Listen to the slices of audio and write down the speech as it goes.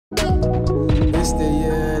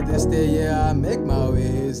the year I make my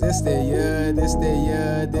ways. This the year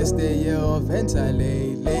of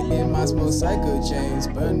ventilate. Lately my small cycle chains.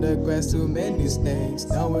 Burn the grass too many snakes.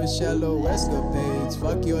 Down with shallow escapades.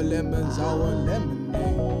 Fuck your lemons, I want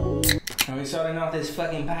lemonade. Are we starting off this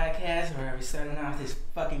fucking podcast, or are we starting off this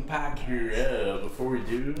fucking podcast? Yeah, before we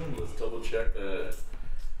do, let's double check that.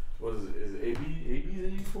 What is it? Is AB's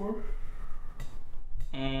 84?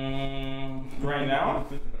 Right now?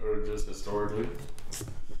 Or just historically?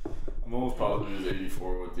 I'm almost positive he's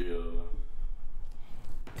 84 with the.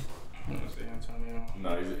 Let's see, Antonio.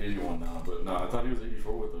 No, he's 81 now, but no, I thought he was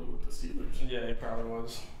 84 with the Steelers. Yeah, he probably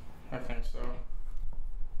was. I think so.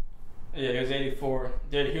 Yeah, he was 84.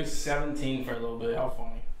 Dude, he was 17 for a little bit. How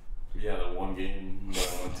funny. Yeah, that one game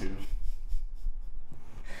that I went to.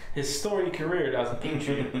 His storied career doesn't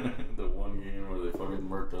injury. The one game where they fucking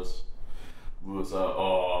murked us. Blew us out.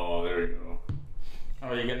 Oh, there you go.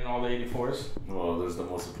 Oh, you're getting all the 84s? Well, there's the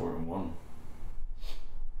most important one.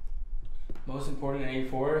 Most important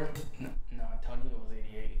 84? No, Antonio was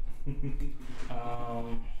 88.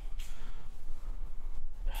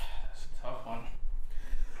 That's a tough one.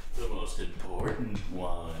 The most important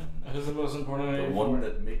one. Who's the most important 84? The one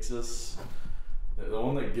that makes us... The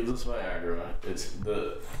one that gives us Viagra. It's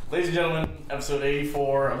the... Ladies and gentlemen, episode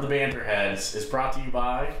 84 of the BanterHeads is brought to you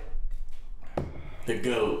by... The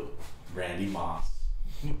GOAT, Randy Moss.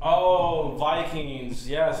 Oh, Vikings.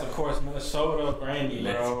 Yes, of course. Minnesota, Randy,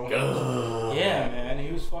 bro. Let's go. Yeah, man.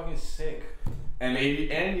 He was fucking sick. And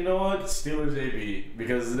you know what? Steelers AB.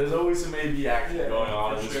 Because there's always some AB action going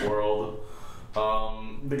on in this world.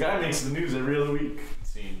 The guy makes the news every other week, it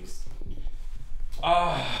seems.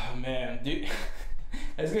 Ah, man. Dude,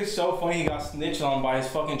 it's so funny he got snitched on by his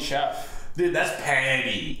fucking chef. Dude, that's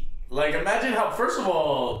petty. Like, imagine how, first of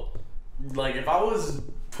all, like, if I was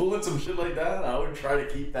pulling some shit like that, I would try to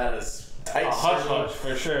keep that as tight. Hush,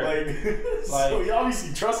 for sure. Like, so he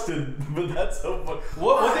obviously trusted, but that's so funny.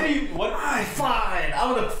 What did he, what? Alright, fine.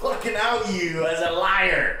 I'm gonna fucking out you as a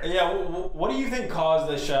liar. Yeah, what do you think caused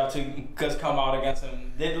the chef to just come out against him?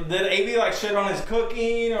 Did AB like shit on his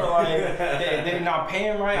cooking, or like did he not pay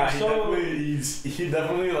him right? Nah, he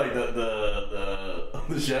definitely like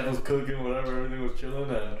the chef was cooking, whatever, everything was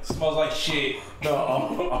chilling, and smells like shit. no,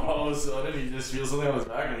 all of a sudden he just feels something on his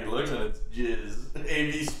back and he looks and it's jizz.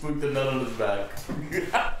 AB spooked the nut on his back.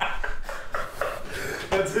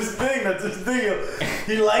 That's his thing.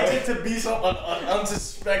 He likes it to be so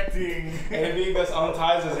unsuspecting. AB just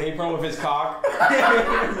unties his apron with his cock. You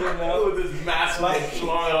know? With his massive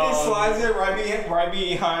schlong He slides it right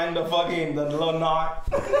behind the little knot.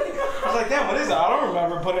 I was like, damn, what is that? I don't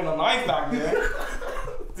remember putting a knife back there.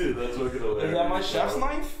 Dude, that's fucking hilarious. Is that my chef's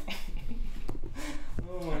knife?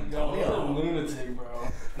 Oh my god, what a lunatic, bro.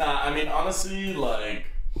 Nah, I mean, honestly, like,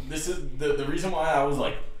 this is the reason why I was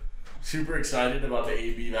like super excited about the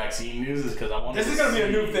AB vaccine news is because I wanted. This is gonna be a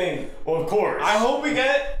new thing. Well, of course. I hope we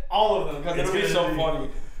get all of them because it'll be so funny.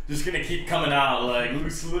 Just gonna keep coming out like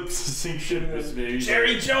loose lips sink shippers, baby.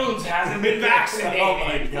 Jerry Jones hasn't been vaccinated. Oh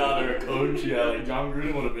my god, our coach, yeah, like John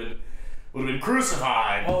Gruden would have been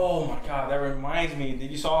crucified. Oh my god, that reminds me. Did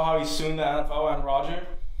you saw how he sued the NFL and Roger?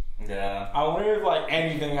 Yeah. I wonder if like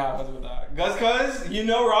anything happens with that. Cause you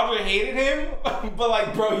know Roger hated him, but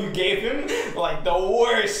like bro, you gave him like the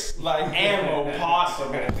worst like ammo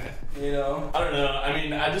possible. You know? I don't know. I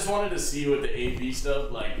mean, I just wanted to see with the AB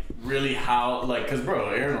stuff, like really how, like, cause bro,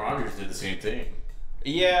 Aaron Rodgers did the same thing.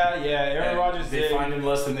 Yeah, Aaron Rodgers did. They fined him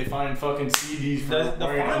less than they fined fucking CDs for the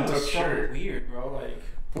wearing fine an untucked was shirt. so weird, bro. Like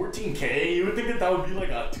 $14K. You would think that would be like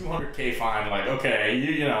a $200K fine. Like, okay,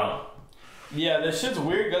 you know. Yeah, this shit's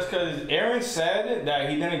weird just because Aaron said that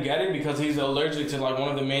he didn't get it because he's allergic to like one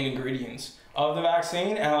of the main ingredients of the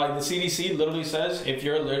vaccine, and like the CDC literally says if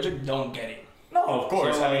you're allergic, don't get it. No, of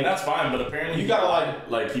course. So, I mean, that's fine, but apparently you gotta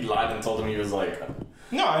like he lied and told him he was like.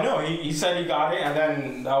 No, I know. He said he got it, and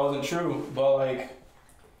then that wasn't true. But like,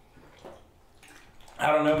 I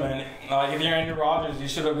don't know, man. Like, if you're Andy Rodgers, you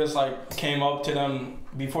should have just like came up to them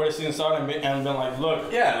before the season started and been like,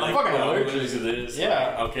 look, yeah, like fucking I'm allergic allergic to this.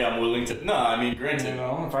 Yeah. Like, okay, I'm willing to. No, I mean, granted. You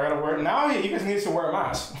know, if I gotta wear now, he just needs to wear a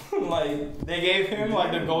mask. Like they gave him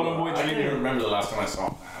like the golden boy I can't treatment. even remember the last time I saw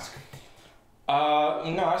a mask.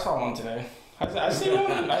 No, I saw one today. I see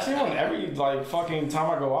one. I see one every like fucking time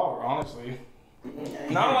I go out. Honestly,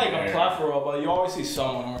 not like a plethora, but you always see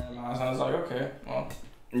someone wearing a mask, and I was like, okay, well.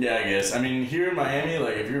 Yeah, I guess. I mean, here in Miami,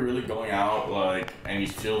 like, if you're really going out, like, and you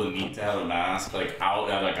feel the need to have a mask, like, out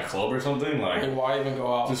at, like, a club or something, like... Why even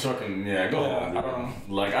go out? Just fucking, yeah, go home. I don't know.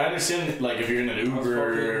 Like, I understand, like, if you're in an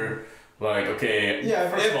Uber, like, okay... Yeah,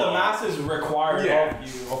 if the mask is required of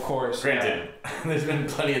you, of course. Granted, there's been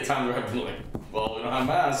plenty of times where I've been like, well, we don't have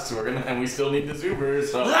masks. And we still need this Uber.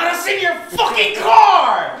 So let us in your fucking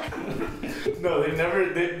car. no, they never.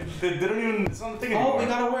 They don't even. It's not a thing anymore. Oh, we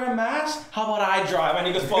gotta wear a mask. How about I drive? I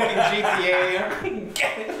need this fucking GTA.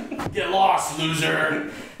 Get lost,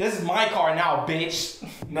 loser. This is my car now, bitch.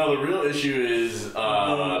 No, the real issue is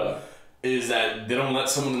that they don't let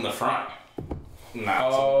someone in the front.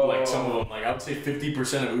 Nah, some of them, like I would say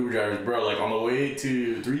 50% of Uber drivers, bro, like on the way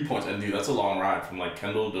to 3 Points, and dude, that's a long ride from like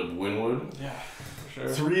Kendall to Wynwood. Yeah, for sure.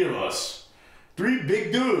 3 of us. 3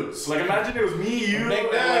 big dudes. Like imagine it was me, you, and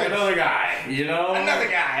like another guy, you know?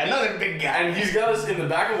 Another big guy. And he's got us in the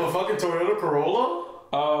back of a fucking Toyota Corolla.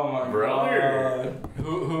 Oh my brother. God.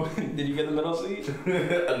 Who did you get the middle seat?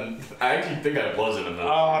 I actually think I was in the middle.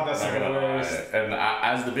 Oh, that's the worst. And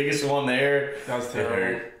as the biggest one there, that was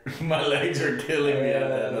terrible. My legs are killing me at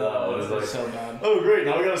that. I was like, so bad. Oh great,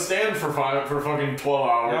 now we gotta stand for fucking 12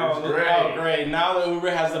 hours. Oh, great. Now the Uber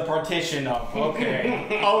has the partition up.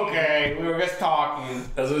 Okay. Okay. We were just talking.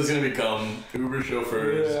 That's what it's gonna become. Uber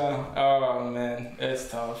chauffeurs. Yeah. Oh man, it's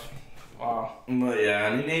tough. Wow. But yeah,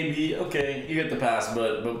 I mean maybe okay, you get the pass,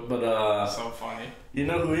 but so funny. You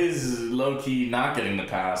know who is low key not getting the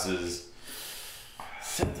pass is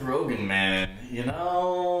Seth Rogen, man. You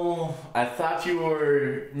know, I thought you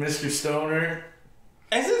were Mr. Stoner.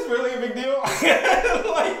 Is this really a big deal?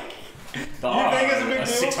 Like, you think it's a big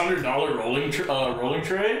deal? $600 rolling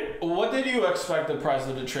tray? What did you expect the price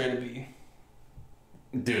of the tray to be?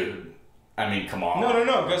 Dude, I mean, come on.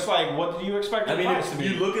 No. Just like, what did you expect the price to be?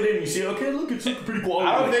 You look at it and you see, okay, look, it's pretty quality.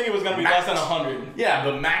 I don't think it was gonna be less than 100. Yeah,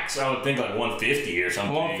 but max, I would think like 150 or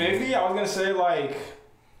something. 150? I was gonna say like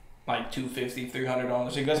 $250,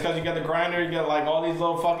 $300. Because you get the grinder, you get like all these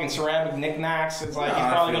little fucking ceramic knickknacks. It's like he's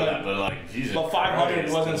probably gonna. That, but like Jesus. But 500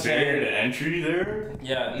 wasn't barrier to entry there.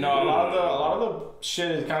 Yeah, no. A lot of the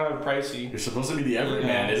shit is kind of pricey. You're supposed to be the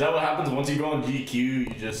everyman. Is that what happens once you go on GQ? You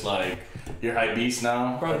just like you're hype beast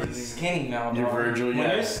now. Bro, you're skinny now, bro. You're Virgil. When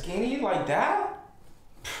you're skinny like that,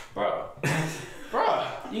 bro.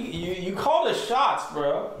 You call the shots,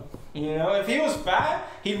 bro. You know, if he was fat,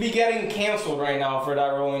 he'd be getting canceled right now for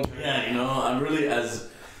that rolling tree. Yeah, you know, I'm really, as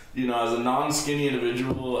a non-skinny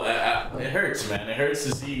individual, it hurts, man. It hurts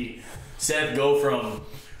to see Seth go from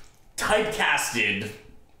typecasted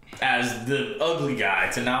as the ugly guy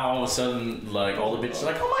to now all of a sudden, like, all the bitches are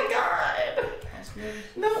like, oh my god,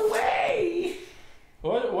 no way.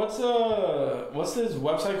 What's this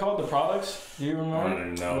website called? The Products? Do you remember? I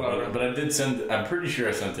don't know, but I did send. I'm pretty sure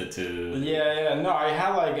I sent it to. Yeah. No, I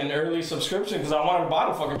had like an early subscription because I wanted to buy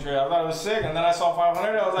the fucking tray. I thought it was sick, and then I saw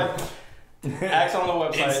 500. I was like, X on the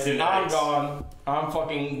website. I'm gone. I'm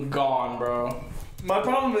fucking gone, bro. My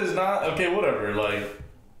problem is not okay. Whatever. Like,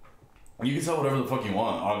 you can sell whatever the fuck you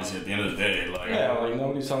want. Obviously, at the end of the day, like like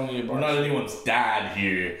nobody's telling you. We're not anyone's dad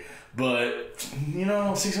here. But, you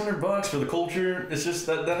know, $600 for the culture, it's just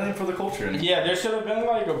that ain't for the culture. Yeah, there should have been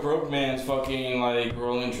like a broke man's fucking like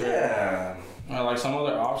rolling tray. Yeah. Or like some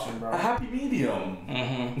other option, bro. A happy medium.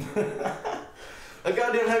 Mm-hmm. A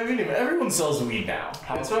goddamn happy medium. Everyone sells weed now.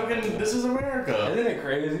 It's fucking, this is America. Isn't it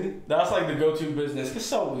crazy? That's like the go-to business. Just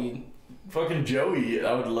sell weed. Fucking Joey,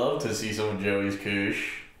 I would love to see some of Joey's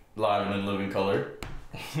kush live and in living color.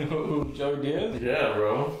 Who, Joey Diaz? Yeah,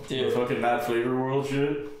 bro. Dude. The fucking Mad Flavor World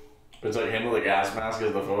shit. It's like him with a gas mask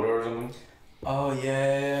as the photo or something. Oh,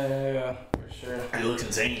 yeah. For sure. It looks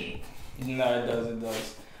insane. No, it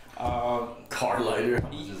does. Car lighter. How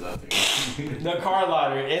much is that thing? The car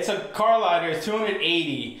lighter. It's a car lighter. It's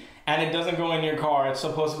 $280, and it doesn't go in your car. It's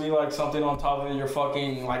supposed to be like something on top of your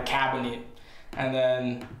fucking like cabinet, and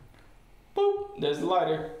then, boop, there's the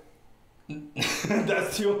lighter.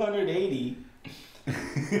 That's $280.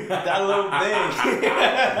 That little thing.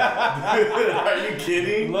 Are you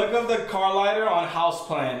kidding? Look up the car lighter on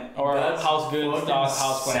Houseplant or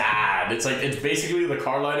Housegoods.houseplant. Sad. It's basically the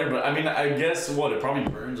car lighter, but I mean, I guess it probably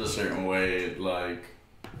burns a certain way. Like,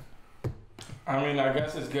 I mean, I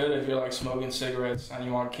guess it's good if you're like smoking cigarettes and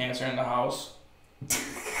you want cancer in the house.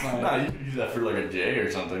 Like, nah, you could use that for like a J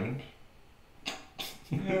or something.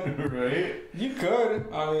 Yeah. Right? You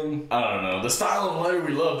could. I mean, I don't know. The style of lighter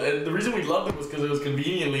we loved, and the reason we loved it was because it was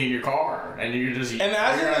conveniently in your car, and you just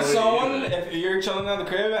imagine if someone, if you're chilling at the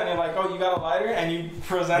crib and you're like, oh, you got a lighter, and you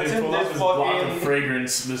present him this fucking block of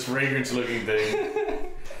fragrance, this fragrance looking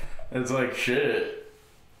thing. It's like shit.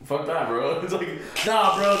 Fuck that, bro. It's like,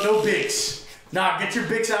 nah, bro, no Bix. Nah, get your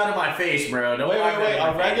Bix out of my face, bro. Don't wait.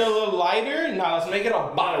 A regular lighter? Nah, let's make it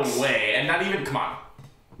a box. No way, and not even. Come on.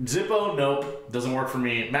 Zippo, nope, doesn't work for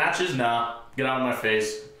me. Matches, nah, get out of my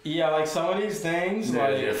face. Yeah, like some of these things, yeah,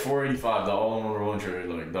 like $485, the all-in-one rolling tray,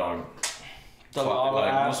 like dog. The lava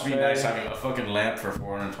like, must be tray. nice having a fucking lamp for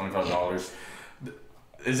 $425.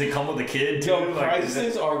 Does it come with a kid too? Yo, Like,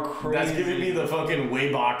 prices are crazy. That's giving me the fucking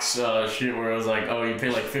Waybox shit where it was like, oh, you pay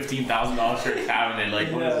like $15,000 for a cabinet.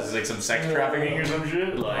 Like, what is this? Like some sex trafficking or some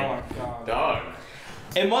shit? Like, oh my god, dog.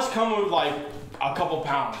 It must come with like a couple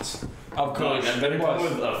pounds of kush. And better come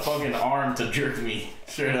with a fucking arm to jerk me.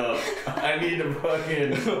 Straight up. I need a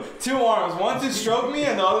fucking 2 arms, one to stroke me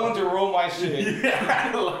and the other one to roll my shit.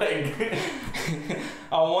 Yeah, like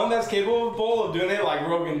one that's capable of doing it like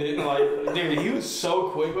Rogan did. Like, dude, he was so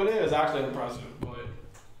quick with it. It was actually impressive. But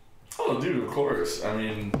oh, dude, of course. I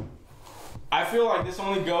mean, I feel like this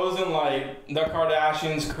only goes in like the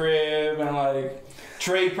Kardashians' crib and like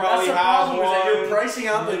Trey probably has one. That you're pricing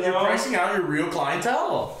out your real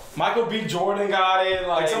clientele. Michael B. Jordan got it.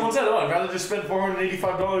 Like someone said, oh, I'd rather just spend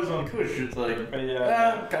 $485 on kush. It's like,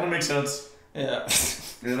 kind of makes sense. Yeah.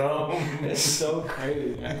 You know? It's so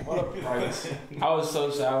crazy, man. What a price. I was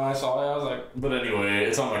so sad when I saw it. I was like... But anyway,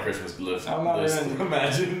 it's on my Christmas list. I'm not even...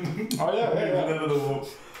 Imagine. Oh, yeah.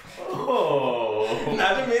 Oh.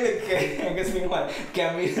 Imagine being a kid and just being like,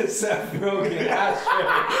 get me the Seth Rogen ashtray.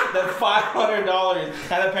 That's $500.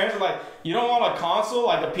 And the parents are like, you don't want a console?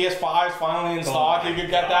 Like the PS5 is finally in stock. You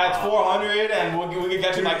could get that. It's $400 and we could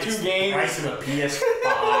get you like 2 games. Price of a PS5.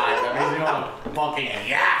 That means you want a fucking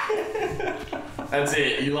That's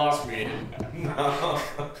it. You lost me. No.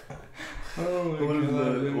 Oh my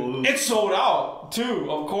God. It's sold out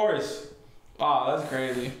too, of course. Wow, that's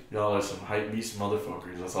crazy. Y'all are some hype beast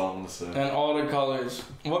motherfuckers. That's all I'm gonna say. And all the colors.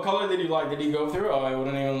 What color did you like? Did you go through? Oh, I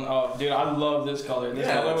wouldn't even. Oh, dude, I love this color. This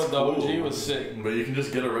color with the OG was sick. But you can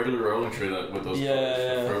just get a regular rolling tray with those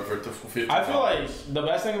colors for $50. I feel like the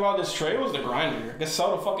best thing about this tray was the grinder. Just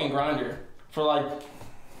sell the fucking grinder for like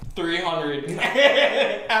 $300.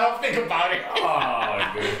 I don't think about it.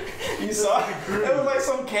 Oh, dude. You saw it? It was like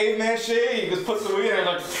some caveman shit. He just puts the weed in and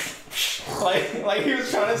like he was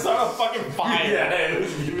trying to start a fucking fire. Yeah, it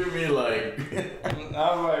was giving me like.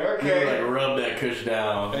 I'm like, okay. You like rub that kush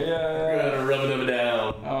down. Yeah. You gotta rub it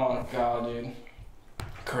down. Oh my god, dude.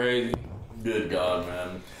 Crazy. Good God,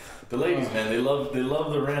 man. The ladies, man, they love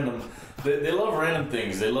the random. They love random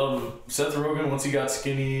things. They love Seth Rogen once he got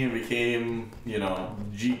skinny and became,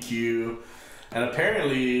 GQ. And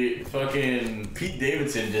apparently, fucking Pete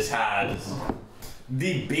Davidson just has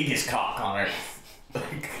the biggest cock on earth.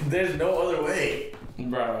 Like, there's no other way.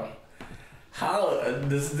 Bro. How?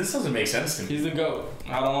 This doesn't make sense to me. He's the GOAT.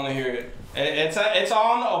 I don't want to hear it. It's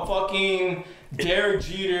on a fucking Derek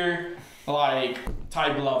Jeter, like,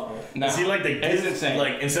 type level. Now, is he like the it's insane.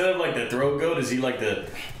 Like, instead of like the throat goat, is he like the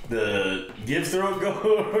give throat goat?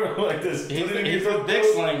 Or like this? He's a dick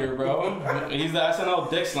slinger, bro. He's the SNL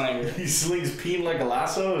dick slinger. He slings peen like a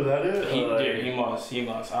lasso? Is that it? Dude, he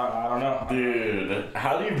must. I don't know. Dude,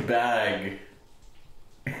 how do you bag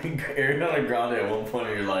Ariana Grande at one point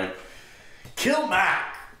in your life? Kill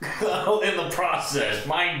Mac in the process.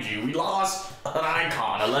 Mind you, we lost an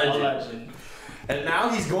icon, a legend. And now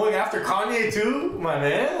he's going after Kanye too? My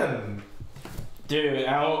man. Dude,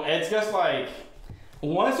 it's just like,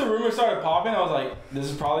 once the rumor started popping, I was like, this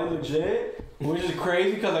is probably legit. Which is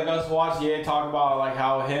crazy because I just watched Ye talk about like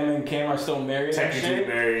how him and Kim are still married. Technically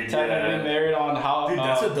married. Married on how. Dude,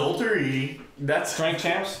 that's adultery. That's Drink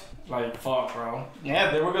Champs. Like, fuck, bro.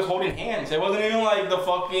 Yeah, they were just holding hands. It wasn't even like the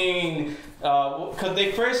fucking... Because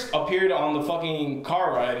they first appeared on the fucking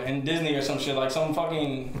car ride in Disney or some shit. Like, some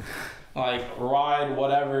fucking, like, ride,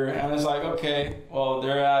 whatever. And it's like, okay, well,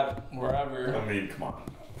 they're at wherever. I mean, come on.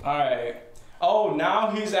 Alright. Oh,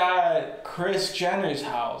 now he's at Kris Jenner's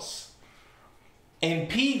house. In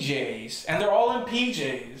PJs. And they're all in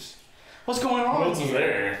PJs. What's going on What's here?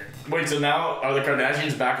 there? Wait, so now are the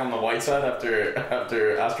Kardashians back on the white side after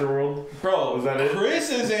Astroworld? Bro, was that it?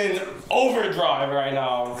 Kris is in overdrive right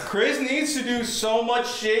now. Kris needs to do so much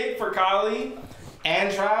shit for Kylie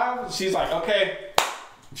and Trav. She's like, okay,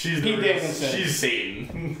 She's Pete Davidson. She's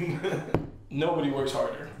Satan. Nobody works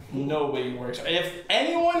harder. Nobody works harder. If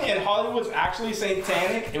anyone in Hollywood's actually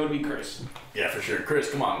satanic, it would be Kris. Yeah, for sure.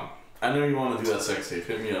 Kris, come on. I know you want to do that sex tape.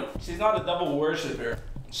 Hit me up. She's not a devil worshiper.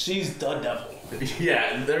 She's the devil.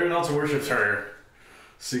 Yeah, everyone else worships her.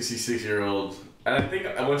 66-year-old. And I think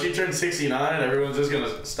when she turns 69, everyone's just going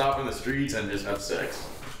to stop in the streets and just have sex.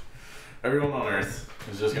 Everyone on Earth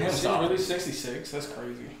is just going to stop. She's really 66. That's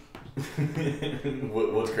crazy.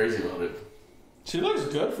 What's crazy about it? She looks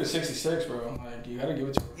good for 66, bro. Like, you gotta give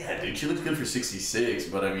it to her. Yeah, dude, she looks good for 66,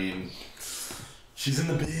 but I mean, she's in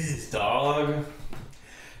the biz, dog.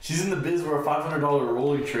 She's in the biz where a $500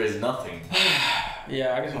 rolling tray is nothing.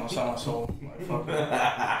 Yeah, I just want to sell my soul. Like, fuck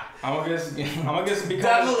that. I'm gonna guess because...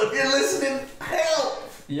 Devil, if you're listening, help!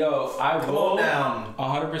 Yo, I will down.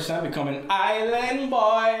 100% become an island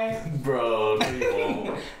boy. Bro, no you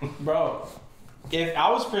won't. bro. If I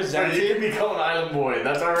was You presented, can become an island boy.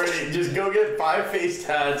 That's already. Just go get 5 face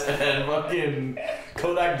tats and fucking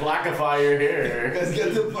Kodak Blackify your hair. Let's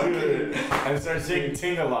get the fucking. And start singing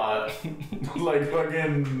Ting a lot. Like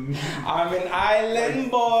fucking. I'm an island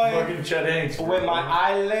boy Fucking Chet Hanks. Bro. with my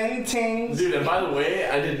island tings. Dude, and by the way,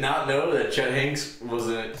 I did not know that Chet Hanks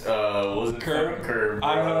wasn't Curb? Curb.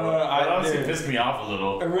 I don't know. That I honestly did. pissed me off a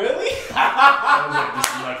little. Really? I was like,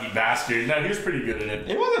 this lucky bastard. No, he was pretty good in it.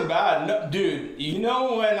 It wasn't bad. No, dude, you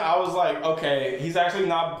know when I was like, okay, he's actually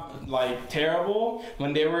not like terrible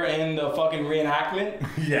when they were in the fucking reenactment?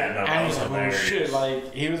 Yeah, no, that And was he's like, oh hilarious. shit,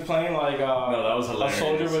 like he was playing like No, that was a hilarious.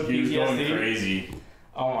 soldier with He was going PTSD. crazy.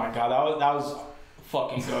 Oh my god, that was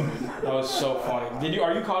fucking good. That was so funny.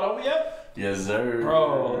 Are you caught up yet? Yes, sir.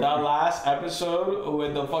 Bro, that last episode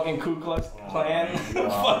with the fucking Ku Klux Klan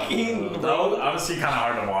fucking That was honestly kind of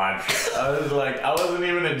hard to watch. I wasn't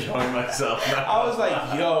even enjoying myself. I was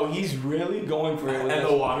like, yo, he's really going for it with And this.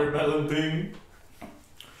 the watermelon thing.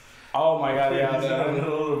 Oh my god, yeah. He's in the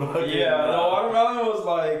middle of the fucking- Yeah, the watermelon was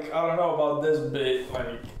like, I don't know about this bit. Like,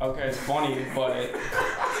 okay, it's funny, but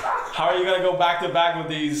how are you gonna go back to back with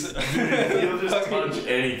these? He'll just punch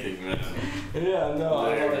anything, man. Yeah, no.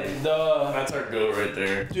 Hilarious. That's our goat right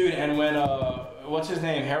there. Dude, and when what's his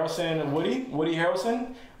name? Harrelson, Woody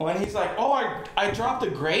Harrelson? When he's like, oh, I dropped a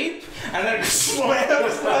grape, and then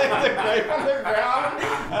slams like the grape on the ground.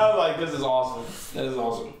 I was like, this is awesome. This is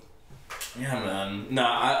awesome. Yeah, man.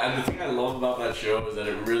 Nah, the thing I love about that show is that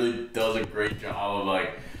it really does a great job of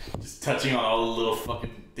like just touching on all the little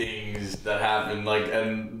fucking things that happen, like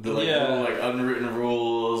and the little like unwritten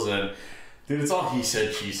rules and dude, it's all he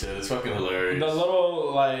said, she said. It's fucking hilarious. The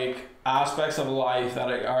little like aspects of life that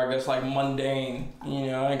are just like mundane, you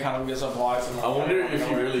know, and kind of gets applied to. I wonder if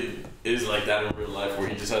he really is like that in real life, where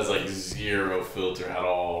he just has like zero filter at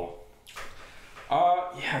all.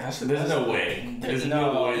 Yeah, There's no way. There's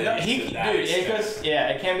no way. No, that he, he's to that dude, extent.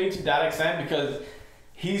 it can't be to that extent because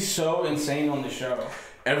he's so insane on the show.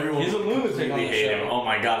 Everyone He's a lunatic completely on the hate show. him. Oh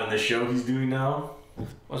my god! In the show he's doing now,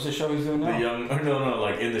 What's the show he's doing now? the young, or no,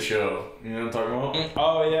 like in the show. You know what I'm talking about?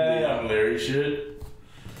 Oh yeah, The yeah, young Larry shit.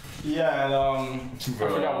 yeah. And I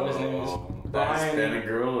forgot what his name is. That Brian- Hispanic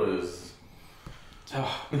girl is.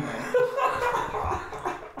 Oh,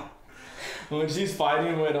 when she's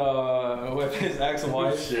fighting with his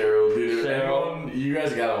ex-wife. Cheryl, dude. Cheryl. Everyone, you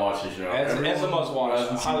guys gotta watch the show. It's a must watch.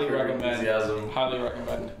 Everyone Highly Curb recommend. Enthusiasm. Highly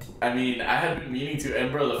recommend. I mean, I had been meaning to,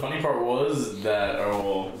 and bro, the funny part was that,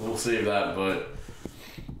 or we'll save that, but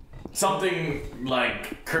something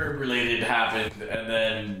like Curb related happened, and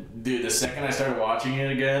then, dude, the second I started watching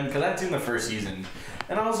it again, because I'd seen the first season,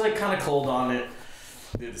 and I was like kind of cold on it.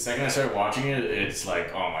 Dude, the second I started watching it, it's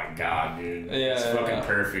like, oh my god, dude. Yeah, it's fucking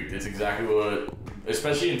perfect. It's exactly what,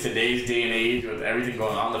 especially in today's day and age with everything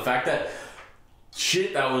going on, the fact that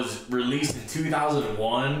shit that was released in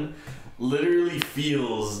 2001 literally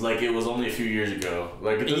feels like it was only a few years ago.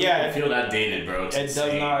 Like, it doesn't feel that dated, bro. It's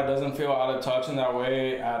insane. It doesn't feel out of touch in that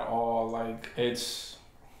way at all. Like, it's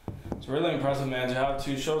really impressive, man, to have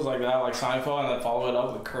two shows like that, like Seinfeld, and then follow it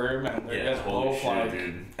up with Curb, and they're just holy both shit, like,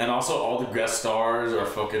 dude. And also, all the guest stars are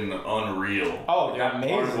fucking unreal. oh, they're That part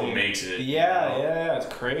of amazing. what makes it. Yeah, you know? yeah, it's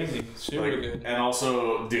crazy, super Like, good. And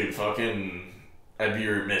also, dude, fucking, I'd be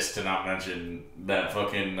remiss to not mention that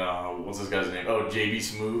fucking, what's this guy's name? Oh, JB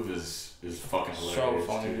Smoove is fucking hilarious.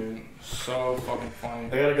 So funny, dude. So fucking funny. I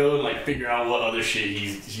gotta go and like figure out what other shit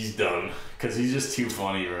he's done, cause he's just too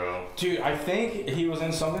funny, bro. Dude, I think he was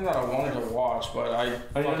in something that I wanted to watch, but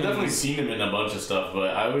I've definitely seen him in a bunch of stuff,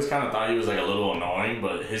 but I always kind of thought he was like a little annoying.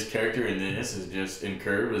 But his character in this is just in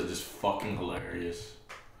Curb is just fucking hilarious.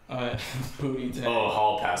 Booty Tank. Oh,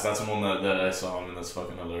 Hall Pass. That's the one that I saw him in. That's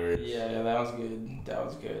fucking hilarious. Yeah, that was good. That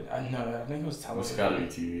was good. I think it was television. It's gotta be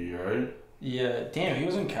TV, right? Yeah, damn, he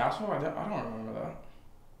was in Castle? I don't remember that.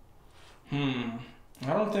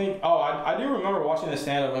 I don't think... Oh, I do remember watching the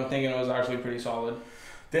stand-up and thinking it was actually pretty solid.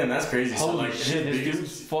 Damn, that's crazy. Holy so, like, shit, his this biggest-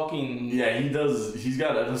 dude's fucking... Yeah, he does. He's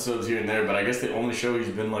got episodes here and there, but I guess the only show he's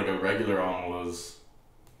been like a regular on was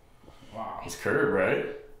Wow. Curb, right?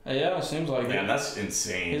 Yeah, it seems like Man, it. that's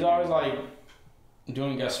insane. He's always like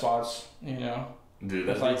doing guest spots, you know? dude,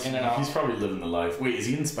 it's that's like in and out. He's probably living the life. Wait, is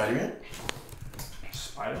he in Spider-Man?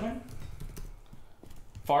 Spider-Man?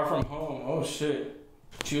 Far From Home. Oh shit.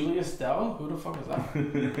 Julius Dell? Who the fuck is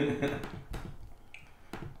that?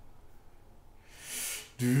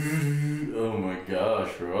 Dude, oh my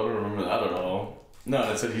gosh, bro, I don't remember that at all.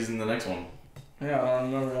 No, it said he's in the next one. Yeah, I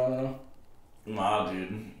don't remember. I don't know. Nah,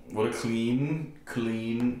 dude. What a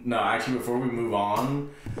clean. No, actually, before we move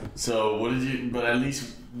on, so what did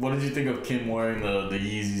you think of Kim wearing the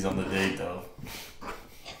Yeezys on the date, though?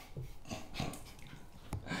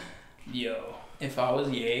 Yo, if I was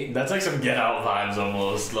Ye, That's like some Get Out vibes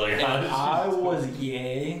almost. Like if I was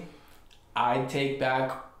Ye, I'd take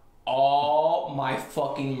back all my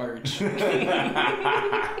fucking merch.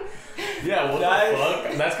 Yeah, what the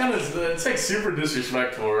fuck? That's kind of, it's like super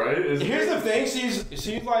disrespectful, right? Here's the thing,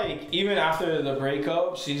 she's like, even after the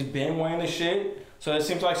breakup, she's been wearing the shit. So it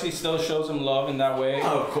seems like she still shows him love in that way.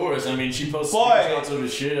 Oh, of course. I mean, she posts screenshots of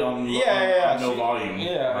his shit on no volume.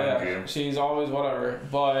 Yeah. She's always whatever.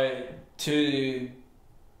 But to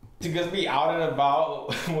just be out and about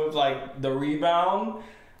with like the rebound,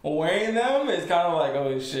 wearing them is kind of like,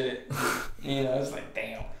 oh shit. You know, it's like,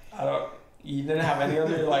 damn. You didn't have any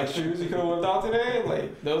other like shoes you could have whipped out today?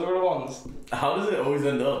 Like, those were the ones. How does it always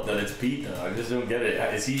end up that it's Pete though? I just don't get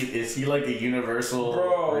it. Is he like a universal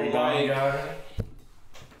rebound guy?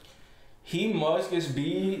 He must just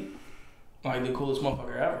be like the coolest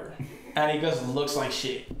motherfucker ever. And he just looks like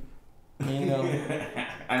shit. You know?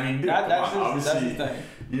 I mean, dude, that's his thing.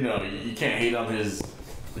 You know, you can't hate on his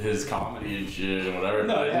comedy and shit or whatever.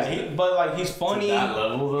 No, yeah, but like he's funny. To that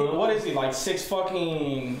level though. What is he, like 6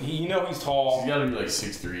 fucking? You know he's tall. He's gotta be like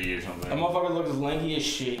 6'3" or something. That motherfucker looks lanky as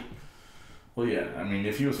shit. Well, yeah, I mean,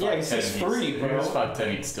 if he was 5'10", he's 6'3", bro. If he was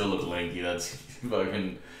 5'10", he'd still look lanky. That's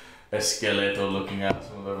fucking a skeletal looking ass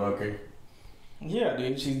motherfucker. Yeah,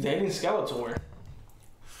 dude, she's dating Skeletor.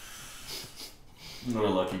 What a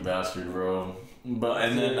lucky bastard, bro. But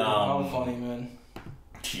and then how funny, man.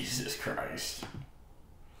 Jesus Christ.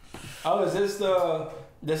 Oh, is this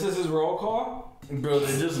is his roll call? Bro,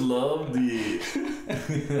 they just love the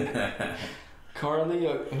Carly,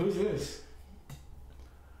 who's this?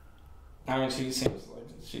 I mean, she seems like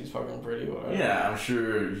she's fucking pretty, whatever. Yeah, I'm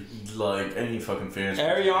sure, like, any fucking fans.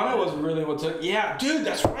 Ariana was really what took... Yeah, dude,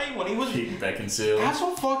 that's right, when he was... Kate Beckinsale. That's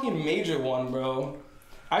a fucking major one, bro.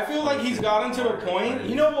 I feel like he's gotten to the point...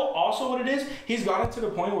 You know what, also what it is? He's gotten to the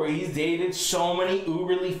point where he's dated so many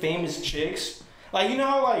uberly famous chicks. Like, you know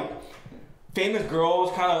how, like, famous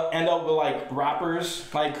girls kind of end up with, like, rappers?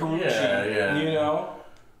 Like Karrueche, yeah. You know?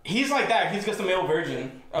 He's like that. He's just a male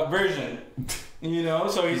version. You know?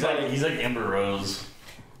 So he's like... He's like Amber Rose.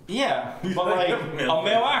 Yeah, but like a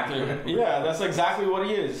male actor. Yeah, that's exactly what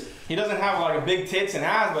he is. He doesn't have like a big tits and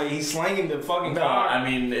ass, but he's slanging the fucking cock. I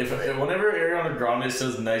mean, if whenever Ariana Grande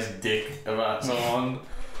says nice dick about someone,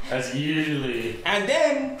 that's usually. And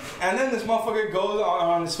then this motherfucker goes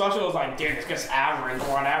on the special, is like, dude, it's just average,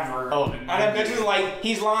 whatever. Oh, and then bitches like,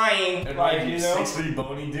 he's lying, and like, you know. 6'3"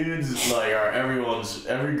 bony dudes like are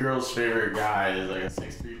every girl's favorite guy is like a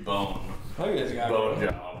 6'3" bone. Look at this guy. Bone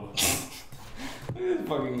job. Look at this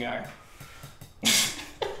fucking guy.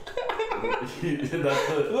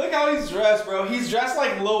 Look how he's dressed, bro. He's dressed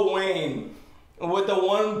like Lil Wayne with the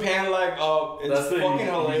one pant leg up. It's fucking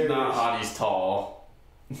hilarious. He's not hot, he's tall.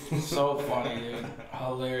 So funny, dude.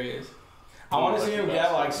 Hilarious. I want to see him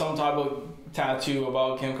get like some type of tattoo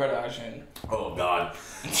about Kim Kardashian. Oh god.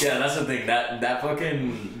 Yeah, that's the thing. That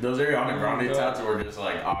fucking those Ariana Grande tattoos were just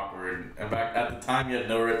like awkward. In fact, at the time, he had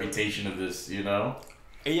no reputation of this, you know.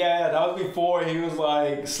 Yeah, that was before he was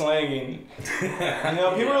like slanging. You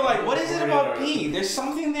know, people were like, "What is it about Pete? There's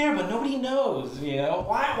something there, but nobody knows." You know,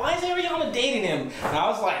 why is Ariana dating him? And I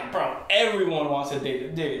was like, "Bro, everyone wants to date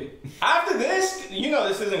him, dude." After this, you know,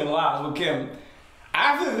 this isn't gonna last with Kim.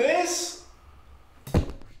 After this,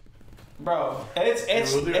 bro,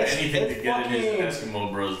 it's we'll do anything to get fucking, in his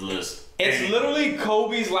Eskimo Bros list. It's literally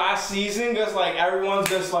Kobe's last season. Just like everyone's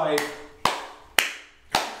just like.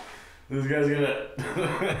 This guy's gonna...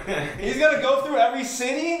 He's gonna go through every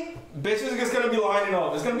city. Bitches are just gonna be lining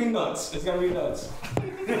up. It's gonna be nuts. It's gonna be nuts.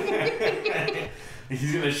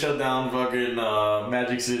 He's gonna shut down fucking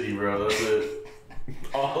Magic City, bro. That's it.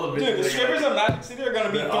 All the bitches. Dude, the strippers of Magic City are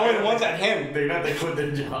gonna be throwing ones at him. They're gonna have to quit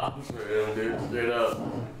their jobs for him, dude. Straight up.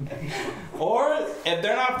 Or if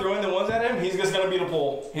they're not throwing the ones at him, he's just gonna be the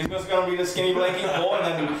pole. He's just gonna be the skinny blanket pole,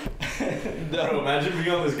 and then. Bro, imagine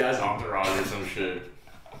being on this guy's entourage or some shit.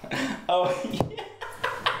 Oh yeah.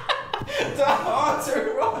 The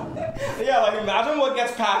entourage. Yeah, like imagine what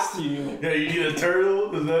gets past to you. Yeah, you need a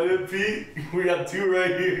turtle? Is that it, Pete? We got 2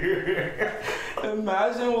 right here.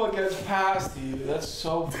 Imagine what gets past you. That's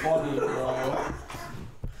so funny, bro.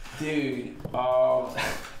 Dude,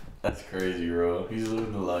 That's crazy, bro. He's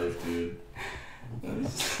living the life, dude.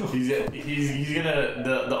 He's gonna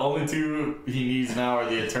the only 2 he needs now are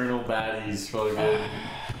the eternal baddies, fucking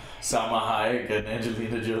Salma Hayek and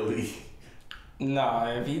Angelina Jolie.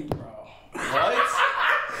 Nah, if he, bro. What?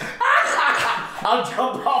 I'll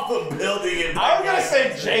jump off the building and I was gonna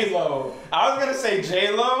say J-Lo.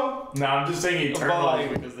 No, I'm just saying Eternals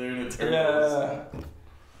like, because they're in Eternals.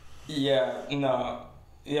 Yeah, no.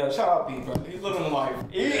 Yeah, shout out Pete, bro. He's living the life.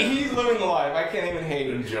 He's living the life. I can't even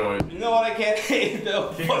hate. Enjoy it. You know what I can't hate?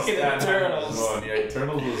 The fucking Eternals. Yeah,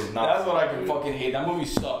 Eternals was not. That's what I can fucking hate. That movie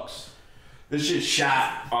sucks. This shit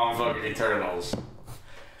shot on fucking Eternals.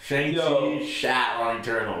 Shang-Chi shot on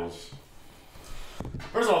Eternals.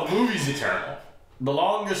 First of all, the movie's Eternal. The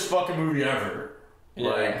longest fucking movie ever. Yeah.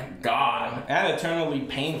 Like, God. And eternally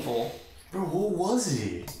painful. Bro, what was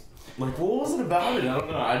it? Like, what was it about it? I don't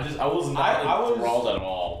know. I was not enthralled at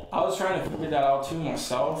all. I was trying to figure that out too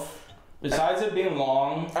myself. Besides it being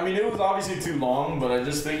long. I mean, it was obviously too long, but I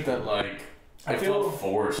just think that, like, I felt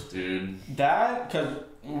forced, dude. That, because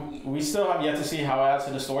we still have yet to see how it adds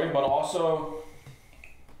to the story, but also,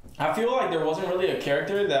 I feel like there wasn't really a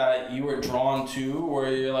character that you were drawn to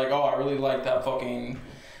where you're like, oh, I really like that fucking...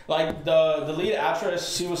 Like, the lead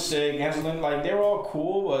actress, she was sick, Angelina, like, they were all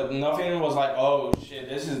cool, but nothing was like, oh, shit,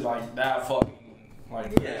 this is, like, that fucking,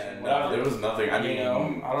 like... Yeah, no, there was nothing, I mean... You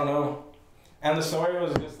know, I don't know. And the story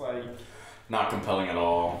was just, like... Not compelling at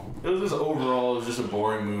all. It was just overall, it was just a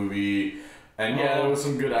boring movie. And yeah, there was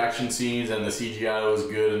some good action scenes, and the CGI was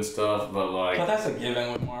good and stuff, but, like... But that's a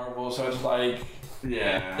given with Marvel, so it's, like...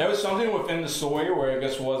 Yeah. There was something within the story where it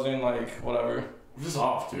just wasn't, like, whatever. Just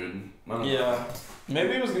off, dude. Yeah.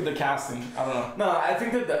 Maybe it was the casting. I don't know. No, I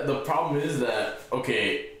think that the problem is that,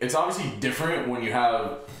 okay, it's obviously different when you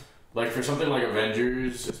have, like, for something like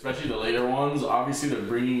Avengers, especially the later ones, obviously they're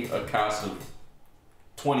bringing a cast of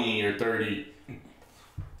 20 or 30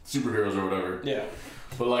 superheroes or whatever. Yeah.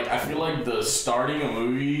 But, like, I feel like the starting a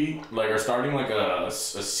movie, like, or starting, like, a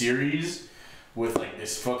series with, like,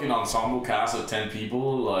 this fucking ensemble cast of 10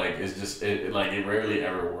 people, like, is just, it rarely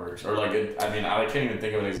ever works. Or, like, I mean, I can't even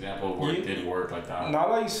think of an example where it did work like that. Now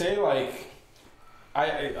that you say, like,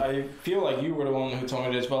 I feel like you were the one who told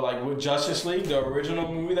me this, but, like, with Justice League, the original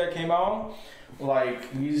movie that came out, like,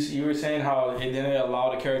 you were saying how it didn't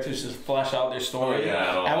allow the characters to flesh out their story. Oh,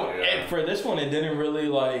 yeah, and for this one, it didn't really,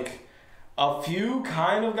 like, a few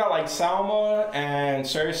kind of got, like, Salma and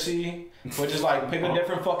Cersei, which is like, pick a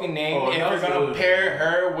different fucking name if you're gonna pair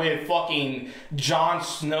her with fucking Jon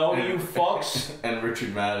Snow, you fucks. And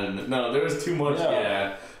Richard Madden. No, there was too much,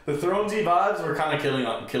 yeah. The Thronesy vibes were kind of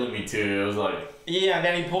killing me too. It was like... Yeah, and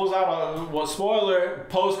then he pulls out spoiler,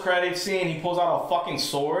 post-credit scene, he pulls out a fucking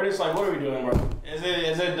sword. It's like, what are we doing, bro? Is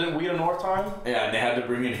it We the North time? Yeah, and they had to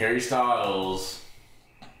bring in Harry Styles.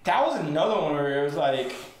 That was another one where it was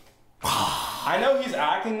like... I know he's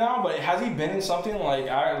acting now, but has he been in something like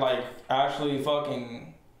actually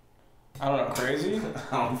fucking, I don't know, crazy?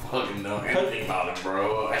 I don't fucking know anything about him,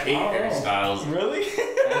 bro. I hate Harry Styles. Really?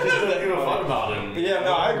 I just don't give a fuck about him. Yeah,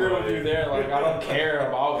 no, I agree with you there. Like, I don't care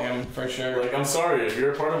about him for sure. Like, I'm sorry, if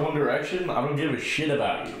you're a part of One Direction, I don't give a shit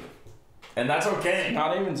about you. And that's okay.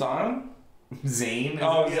 Not even Zion? Zayn?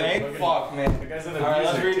 Oh, Zayn? Fuck, man. Alright,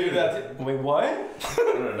 let's redo that. Wait, what? I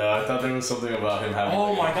don't know. I thought there was something about him having...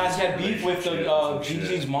 Oh my god, he had beef with the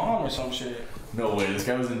Gigi's mom or some shit. No way, this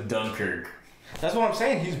guy was in Dunkirk. That's what I'm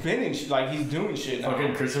saying. He's been in like, he's doing shit now.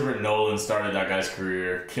 Fucking Christopher Nolan started that guy's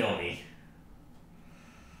career. Kill me.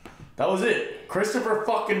 That was it. Christopher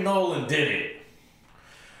fucking Nolan did it.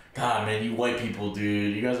 God, man, you white people,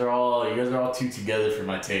 dude. You guys are all too together for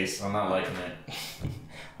my taste. I'm not liking it.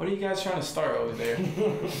 What are you guys trying to start over there?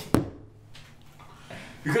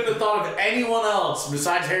 You couldn't have thought of anyone else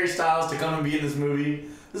besides Harry Styles to come and be in this movie.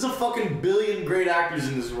 There's a fucking billion great actors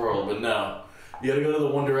in this world, but no. You gotta go to the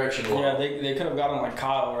One Direction one. Yeah, they could have gotten like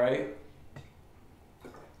Kyle, right?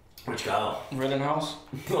 Which Kyle? Rittenhouse.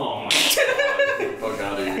 Oh my god. Get the fuck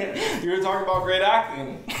out of here. You were talking about great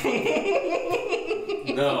acting.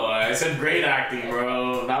 No, I said great acting,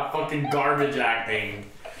 bro. Not fucking garbage acting.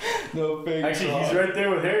 No fake. Actually, he's right there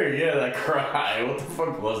with Harry. Yeah, that cry. What the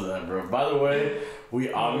fuck was that, bro? By the way,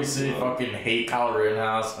 we obviously fucking hate Kyle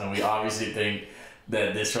Rittenhouse, and we obviously think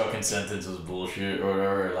that this fucking sentence was bullshit or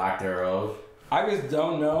whatever, or lack thereof. I just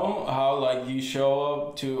don't know how, like, you show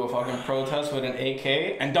up to a fucking protest with an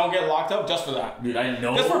AK and don't get locked up just for that. Dude, I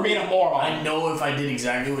know. Just for being a moron. I know if I did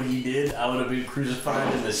exactly what he did, I would have been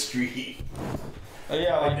crucified in the street.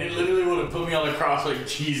 Yeah, like, they literally would have put me on the cross like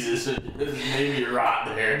Jesus and just made me rot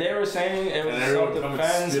there. They were saying it was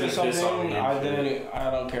self-defense or something. I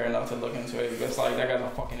don't care enough to look into it. It's like, that guy's a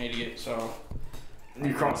fucking idiot, so.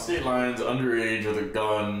 You cross state lines underage with a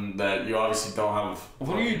gun that you obviously don't have.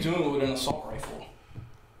 What are you doing with an assault rifle?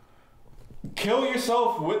 Kill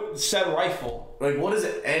yourself with said rifle. Like, what is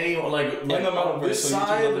it? Anyone like in the Metaverse,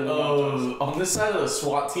 on this side of the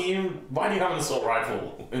SWAT team? Why do you have an assault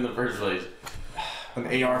rifle in the first place? An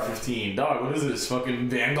AR-15, dog. What is this? Fucking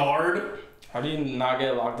Vanguard? How do you not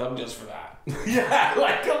get locked up just for that? Yeah,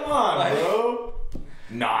 like come on, like, bro.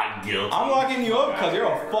 not guilty. I'm locking you up because you're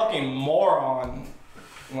a fucking moron.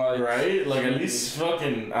 Like, right? Like, at least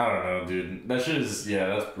fucking, I don't know, dude. That shit is, yeah,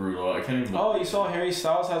 that's brutal. I can't even. Oh, you saw Harry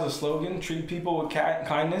Styles has a slogan, treat people with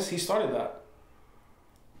kindness? He started that.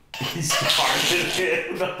 He started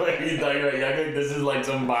it. The way he's talking about, yeah, this is like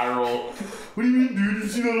some viral. What do you mean, dude? You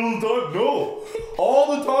see that all the time? No.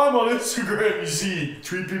 All the time on Instagram, you see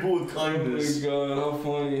treat people with kindness. Oh my god, how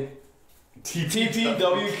funny.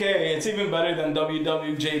 TTWK, it's even better than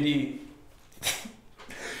WWJD.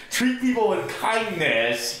 Treat people with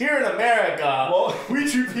kindness. Here in America, well, we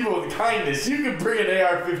treat people with kindness. You can bring an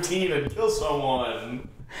AR-15 and kill someone.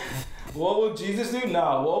 What would Jesus do?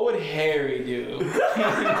 Nah, what would Harry do?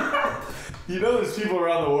 You know there's people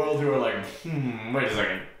around the world who are like, wait a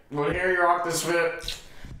second. Would Harry rock this fit?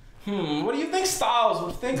 What do you think Styles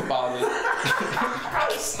would think about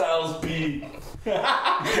it? Styles P.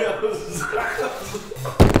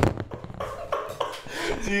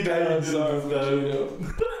 See, that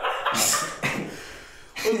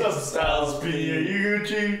What's up, Styles P? Are you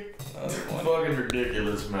Gucci? Fucking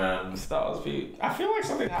ridiculous, man. Styles P. I feel like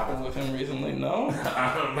something happened with him recently, no?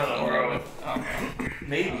 I don't know, bro.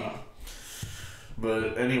 Maybe.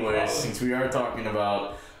 But anyway, since we are talking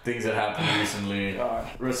about things that happened recently,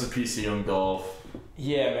 rest in peace, Young Dolph.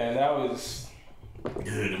 Yeah, man, that was...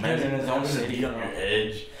 Dude, imagine having to be on your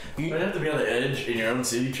edge. You might have to be on the edge in your own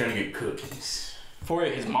city trying to get cookies. For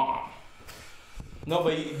his mom. No,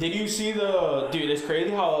 but did you see the... Dude, it's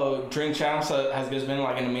crazy how Drink Champs has just been,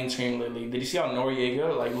 like, in the mainstream lately. Did you see how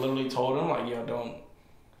Noriega, like, literally told him, like, yo, don't...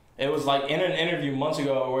 It was, like, in an interview months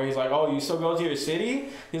ago where he's like, oh, you still go to your city?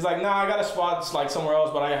 He's like, nah, I got a spot, like, somewhere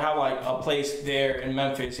else, but I have, like, a place there in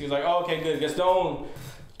Memphis. He was like, oh, okay, good. Just don't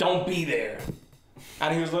be there.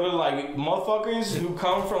 And he was literally like, motherfuckers who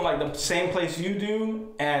come from, like, the same place you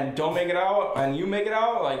do and don't make it out, and you make it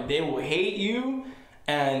out, like, they will hate you,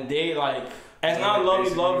 and they, like... It's not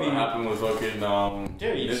lovey. What happened with fucking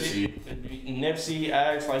dude, you Nipsey. See Nipsey,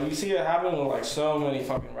 X, like you see it happen with like so many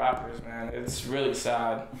fucking rappers, man. It's really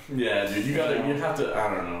sad. Yeah, dude, you have to.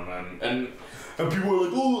 I don't know, man. And people were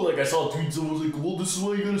like, oh, like I saw tweets and was like, well, this is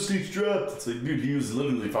why you gotta stay strapped. It's like, dude, he was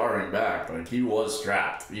literally firing back. Like he was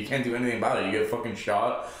strapped. You can't do anything about it. You get fucking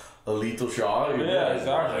shot, a lethal shot. Yeah,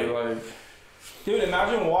 exactly. Like. Dude,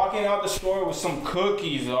 imagine walking out the store with some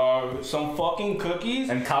cookies or some fucking cookies.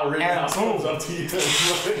 And Kyle Rittenhouse comes up to you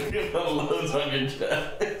and loads on your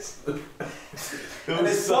chest. And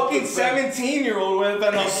this fucking 17-year-old with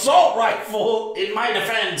an assault rifle. In my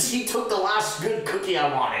defense, he took the last good cookie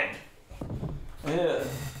I wanted. Yeah.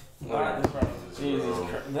 Jesus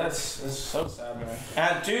Christ. That's so sad, man.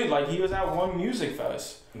 And dude, like he was at one music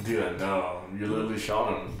fest. Dude, I know. You literally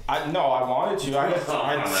shot him. I wanted to.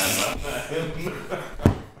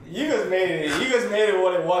 You guys made it. You guys made it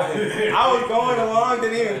what it was. I was going along,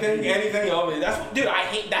 didn't even think anything of it.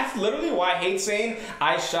 That's literally why I hate saying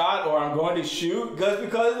I shot or I'm going to shoot. Just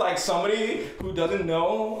because like somebody who doesn't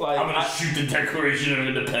know, like I'm gonna shoot the Declaration of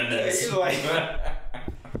Independence. Like,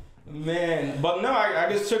 man, but no, I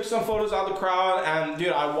just took some photos out of the crowd, and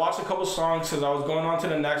dude, I watched a couple songs because I was going on to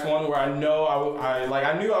the next one where I know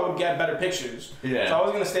I knew I would get better pictures. Yeah. So I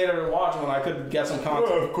was gonna stay there to watch when I could get some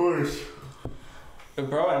content. Oh, of course.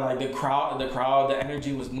 Bro, and like the crowd, the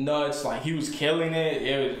energy was nuts. Like he was killing it.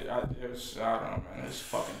 It was I don't know, man. It's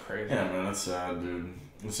fucking crazy. Yeah, man, that's sad, dude.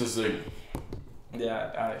 It's just like.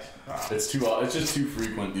 Yeah, it's just too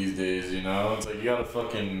frequent these days, you know. It's like you gotta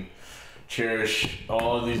fucking cherish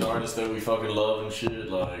all of these artists that we fucking love and shit.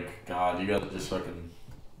 Like, God, you gotta just fucking.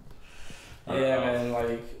 Yeah, man.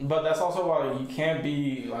 Like, but that's also why you can't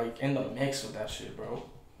be like in the mix with that shit, bro.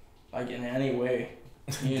 Like in any way.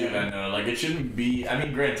 Dude, I know. Like, it shouldn't be. I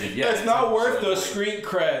mean, granted, yeah. It's not worth the street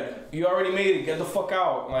cred. You already made it. Get the fuck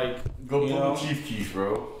out. Like, go pull the Chief Keef,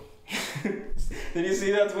 bro. Did you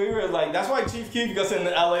see that tweet where it's like, that's why Chief Keef goes in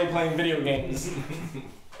LA playing video games?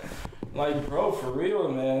 Like, bro, for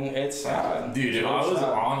real, man, it's sad. Dude, if I was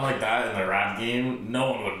on like that in the rap game,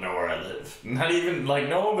 no one would know where I live. Not even, like,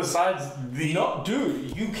 no one besides the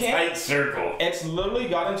dude, you can't. tight circle. It's literally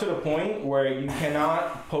gotten to the point where you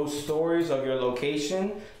cannot post stories of your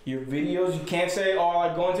location, your videos. You can't say, oh, I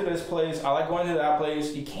like going to this place, I like going to that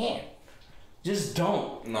place. You can't. Just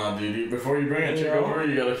don't. Nah, dude, before you bring a chick over,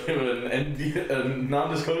 you gotta give it a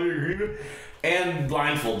non-disclosure agreement and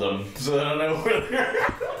blindfold them so they don't know where they're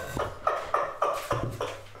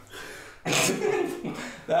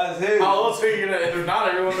That's it. How else are you gonna? If not,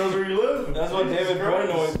 everyone knows where you live. That's what David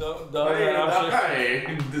Portnoy does.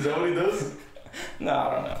 Is that what he does? No, I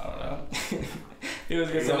don't know. He was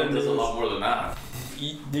gonna say does a lot more than that.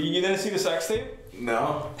 You didn't see the sex tape?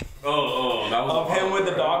 No. Oh, that was of him with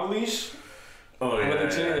the dog leash. Oh yeah. With the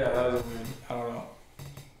chick, yeah, that was weird. I don't know.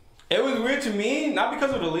 It was weird to me, not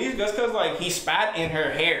because of the leash, just because like he spat in her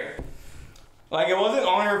hair. Like it wasn't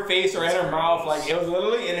on her face or in her mouth. Like it was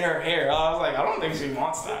literally in her hair. I was like, I don't think she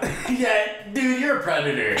wants that. Yeah, dude, you're a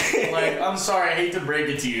predator. Like, I'm sorry, I hate to break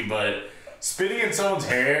it to you, but spitting in someone's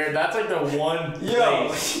hair, that's like the one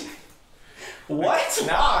place. What?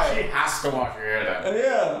 Now she has to wash her hair then.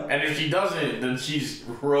 Yeah. And if she doesn't, then she's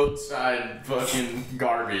roadside fucking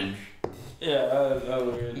garbage. Yeah, that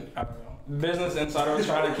was weird. I don't know. Business Insider was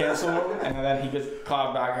trying to cancel him, and then he gets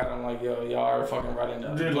clapped back at him like, yo, y'all are fucking right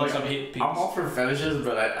into Dude, like, some hate I'm all for fetishes,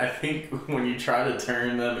 but I think when you try to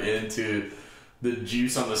turn them into the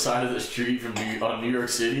juice on the side of the street from New York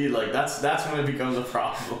City, like, that's when it becomes a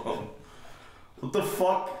problem. What the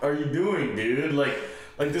fuck are you doing, dude? Like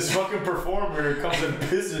this fucking performer comes and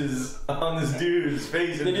pisses on this dude's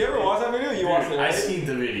face. Did you ever watch that video? You watched it, right? I seen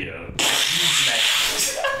the video.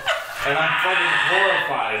 And I'm fucking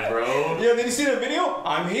horrified, bro. Yeah, did you see the video?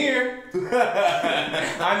 I'm here.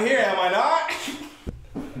 I'm here, am I not?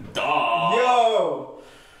 Dog. Yo.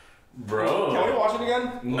 Bro. Can we watch it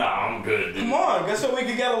again? Nah, I'm good, dude. Come on, guess what? We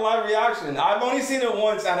could get a live reaction. I've only seen it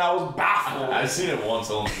once and I was baffled. I've seen it once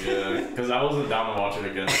only, yeah. Because I wasn't down to watch it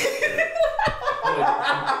again.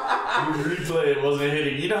 You replay it wasn't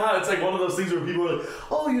hitting. You know how it's like one of those things where people are like,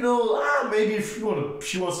 oh, you know, maybe if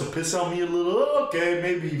she wants to piss on me a little, okay,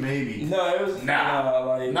 maybe. No, it was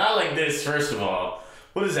not like this. First of all,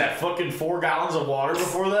 what is that? Fucking 4 gallons of water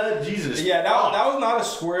before that? Jesus. Yeah, that was not a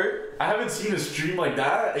squirt. I haven't seen a stream like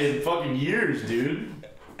that in fucking years, dude.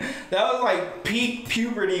 That was like peak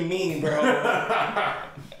puberty me, bro.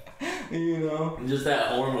 You know, just that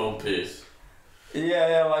hormone piss.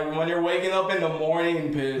 Yeah, like when you're waking up in the morning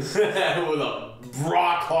and piss. With a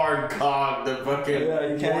rock hard cock, the fucking. Yeah,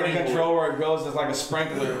 you can't even control where it goes. It's like a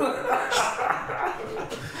sprinkler.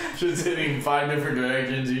 Just hitting 5 different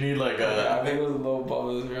directions. You need like a. I think it was low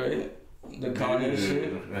bubbles, right? The Kanye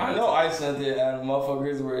shit. I know I sent it, and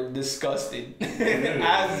motherfuckers were disgusted,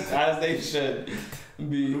 as they should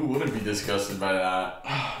be. Who wouldn't be disgusted by that?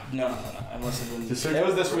 No, I must have been. It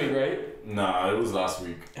was this week, right? Nah, it was last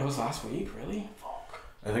week. It was last week, really?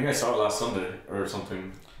 I think I saw it last Sunday or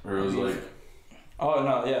something. Or it was like. Oh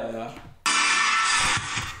no! Yeah.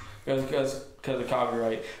 Because of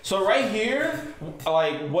copyright. So right here,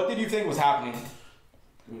 like, what did you think was happening?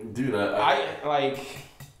 Dude,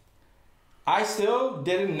 I still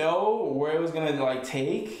didn't know where it was gonna like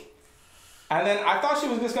take, and then I thought she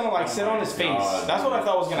was just gonna like sit on his face. That's what I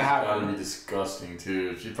thought was gonna happen. That'd be disgusting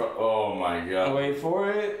too. Oh my god. Wait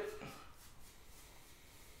for it.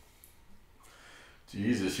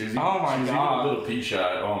 Jesus, she was oh my even god. a little pea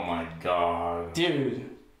shot. Oh my god. Dude.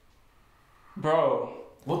 Bro.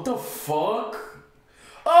 What the fuck?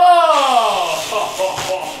 Oh!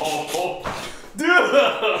 Dude!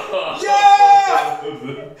 Yeah!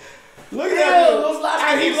 Look at that. Those last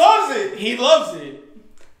and he loves it. He loves it.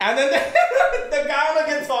 And then the guy on the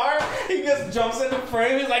guitar, he just jumps in the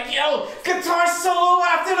frame. He's like, yo, guitar solo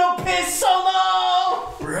after the piss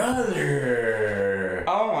solo! Brother.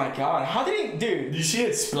 Oh my god. How did he, dude? You see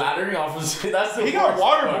it splattering off his face? That's the He got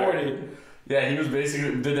waterboarded. Yeah, he was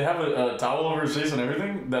basically. Did they have a towel over his face and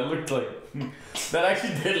everything? That looked like. That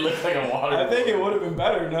actually did look like a waterboard. I think it would have been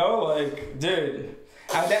better, no? Like, dude.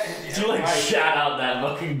 You like shout out that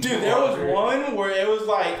fucking dude, there was one where it was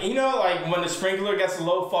like, you know, like when the sprinkler gets a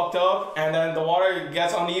little fucked up and then the water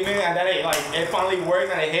gets uneven and then it finally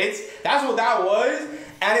works and it hits. That's what that was,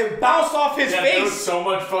 and it bounced off his face. There was so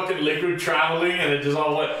much fucking liquid traveling and it just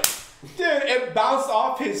all went. Dude, it bounced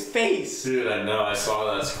off his face. Dude, I know, I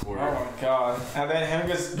saw that squirt. Oh my god! And then him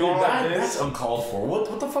just going like this. That's uncalled for.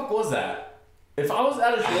 What the fuck was that? If I was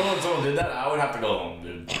at a show and someone did that, I would have to go home,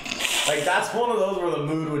 dude. Like, that's one of those where the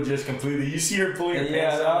mood would just completely... You see her pulling her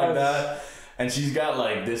pants down like that, and she's got,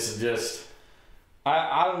 like, this just...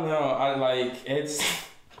 I don't know. It's...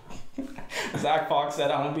 Zach Fox said,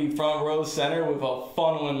 I'm going to be front row center with a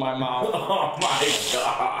funnel in my mouth. Oh, my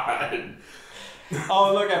God.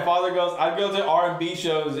 Oh, look, and Father goes, I'd go to R&B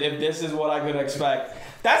shows if this is what I could expect.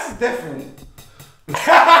 That's different.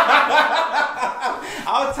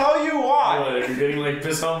 I'll tell you why. What, if you're getting like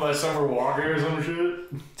pissed on by Summer Walker or some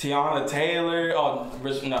shit? Tiana Taylor. Oh,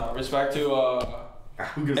 respect to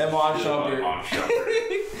Iman Shumpert.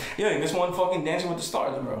 Yeah, this one fucking Dancing with the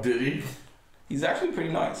Stars, bro. Did he? He's actually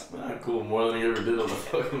pretty nice. Cool, more than he ever did on the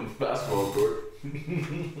fucking basketball court.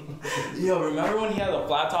 Yo, remember when he had a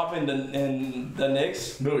flat top in the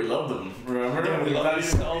Knicks? No, we loved him. Remember? Dude, we loved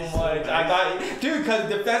him so much. I thought, dude, because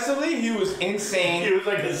defensively he was insane. He was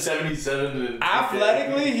like a 77. And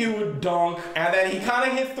athletically, he would dunk, and then he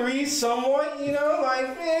kind of hit threes somewhat, you know,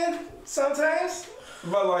 like, man, sometimes.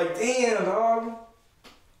 But like, damn, dog.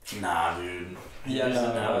 Nah, dude. Yeah,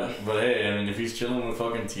 no. But hey, I mean, if he's chilling with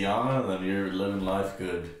fucking Tiana, then you're living life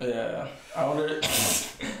good. Yeah. I wonder.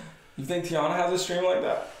 You think Tiana has a stream like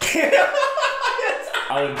that?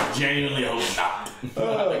 I would genuinely hope not.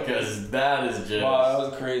 Because that is just. Wow, that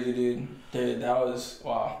was crazy, dude. Dude, that was.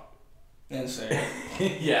 Wow. Insane.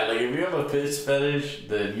 Yeah, like if you have a piss fetish,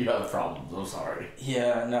 then you have problems. I'm sorry.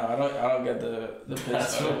 Yeah, no, I don't get the piss.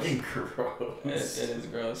 That's fetish. fucking gross. It is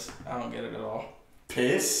gross. I don't get it at all.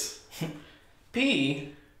 Piss?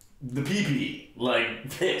 Pee? The pee-pee. Like,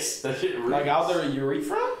 piss. That shit really. Like out their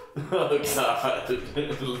urethra? Oh, God.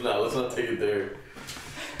 No, let's not take it there.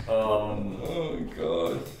 Oh,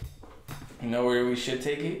 God. You know where we should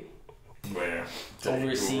take it? Where?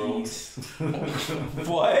 Overseas.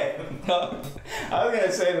 What? I was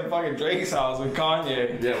gonna say the fucking Drake's house with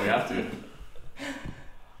Kanye. Yeah, we have to.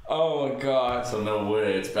 Oh my God. So no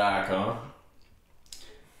way, it's back, huh?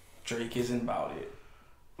 Drake isn't about it.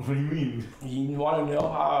 What do you mean? You want to know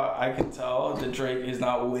how I can tell that Drake is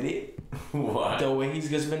not with it? What? The way he's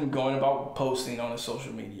just been going about posting on his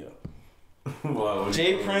social media. What?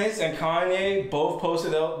 Jay Prince and Kanye both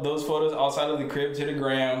posted out those photos outside of the crib to the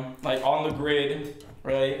gram, like on the grid,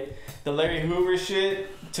 right? The Larry Hoover shit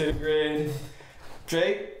to the grid.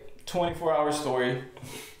 Drake, 24-hour story.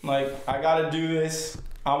 Like, I gotta do this.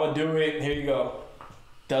 I'ma do it. Here you go.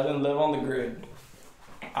 Doesn't live on the grid.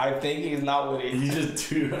 I think he's not with it. He's just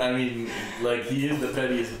too, I mean, like, he is the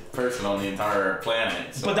pettiest person on the entire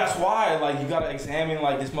planet. So. But that's why, like, you gotta examine,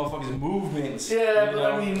 like, this motherfucker's movements. Yeah, you but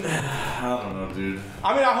know? I mean, I don't know, dude.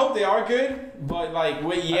 I mean, I hope they are good, but, like,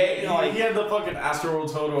 with he had the fucking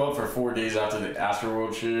Astroworld photo up for 4 days after the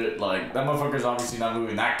Astroworld shit. Like, that motherfucker's obviously not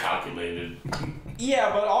moving that calculated. Yeah,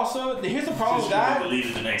 but also, here's the problem with that. Believe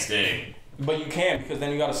it the next day. But you can't, because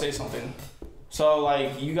then you gotta say something. So,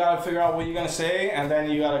 like, you gotta figure out what you're gonna say, and then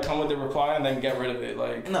you gotta come with the reply, and then get rid of it.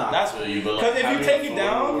 Like, nah, that's because if you take it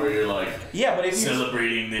down, where you're like, yeah, but if you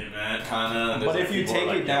celebrating the event, kind of. But if you take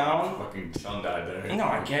it down, fucking son died there. No,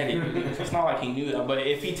 I get it. It's not like he knew that. But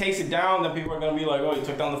if he takes it down, then people are gonna be like, "Oh, he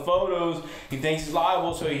took down the photos. He thinks he's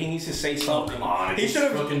liable, so he needs to say something." Come on, he should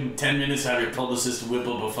have fucking 10 minutes have your publicist whip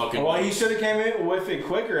up a fucking. Well, he should have came in with it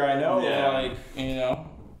quicker. I know, yeah. Like, you know.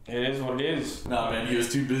 It is what it is. Nah, man, he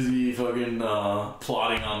was too busy fucking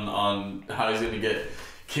plotting on how he's gonna get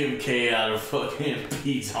Kim K out of fucking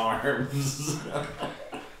Pete's arms.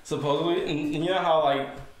 Supposedly, and you know how like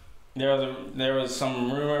there was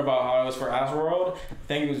some rumor about how it was for Astroworld. I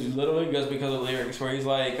think it was literally just because of lyrics where he's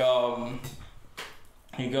like,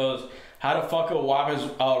 he goes, "How to fuck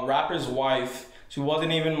a rapper's wife? She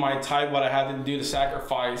wasn't even my type, but I had to do the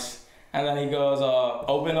sacrifice." And then he goes,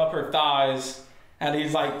 "Open up her thighs." And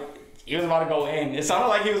he's like, he was about to go in. It sounded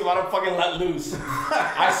like he was about to fucking let loose.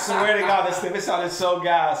 I swear to God, this snippet sounded so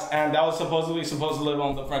gas. And that was supposed to live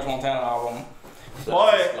on the French Montana album.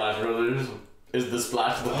 But Splash Brothers. Is the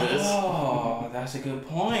splash the piss? Oh, that's a good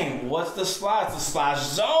point. What's the splash? The splash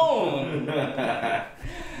zone.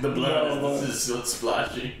 The blood is what's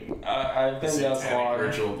splashing. I think that's why.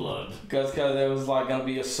 Virtual blood. Because it was like gonna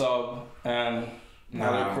be a sub and.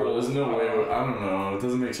 Nah, bro, there's no way. I don't know. It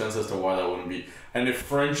doesn't make sense as to why that wouldn't be. And if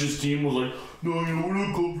French's team was like, no, you know, we're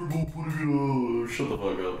not comfortable putting it up. Shut the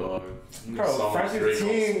fuck up, dog. Bro, French's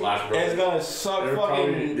team is gonna suck fucking.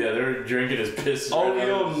 Probably, yeah, they're drinking his piss.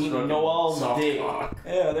 Oatmeal Noel's dick. Cock.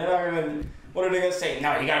 Yeah, they're not gonna. What are they gonna say?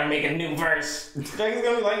 No, you gotta make a new verse. They're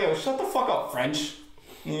gonna be like, yo, shut the fuck up, French.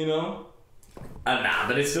 You know? Nah,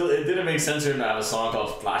 but it didn't make sense for him to have a song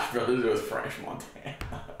called Splash Brothers with French Montana.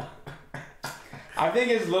 I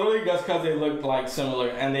think it's literally just because they look like similar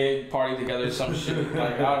and they party together or some shit.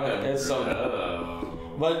 Like, I don't know, it's so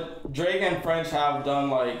good. But Drake and French have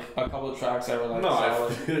done like a couple of tracks that were like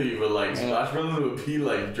solid. I feel you, but like Splash Brothers would be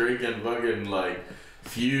like Drake and fucking like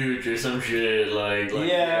Future or some shit like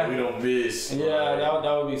yeah, we don't miss. Yeah, like,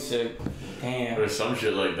 that would be sick. Damn. Or some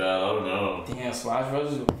shit like that. I don't know. Damn, Splash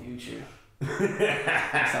Brothers with Future.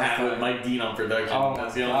 With Mike Dean on production. Oh,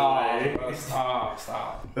 that's the only way. Bro, stop.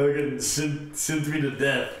 Fucking synth me to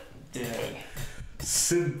death. Dude.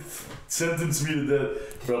 Sentence me to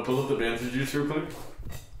death. Bro, pull up the Banter juice real quick.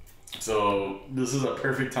 So, this is a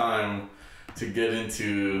perfect time to get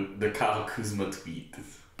into the Kyle Kuzma tweet.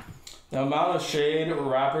 The amount of shade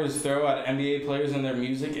rappers throw at NBA players in their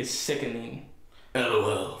music is sickening.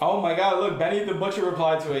 LOL. Oh my god, look, Benny the Butcher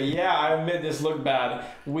replied to it. Yeah, I admit this looked bad.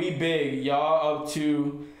 We big. Y'all up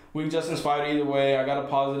to... We just inspired either way. I got a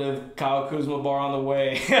positive Kyle Kuzma bar on the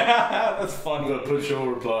way. That's funny. I'm gonna put show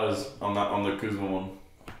replies on the Kuzma one.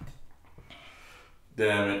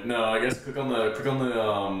 Damn it. No, I guess click on the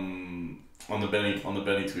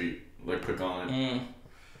Benny tweet. Like click on it.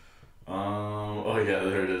 Oh yeah,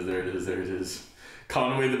 there it is.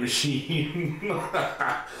 Conway the Machine.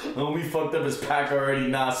 Oh, we fucked up his pack already.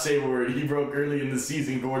 Nah, say word. He broke early in the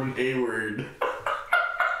season. Gordon Hayward.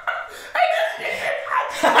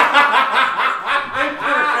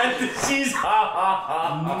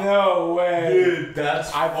 No way. Dude, that's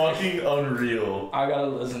fucking unreal. I gotta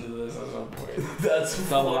listen to this at some point. That's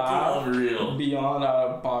fucking unreal. Beyond out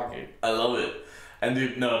of pocket. I love it. And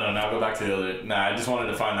dude, no, now go back to the other. Nah, I just wanted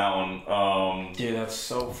to find that one. Dude, that's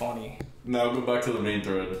so funny. Now go back to the main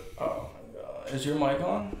thread. Oh my god. Is your mic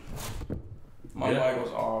on? My mic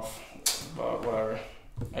was off. But whatever.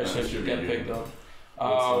 I should get picked up.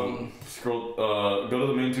 Scroll, go to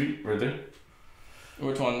the main tweet right there.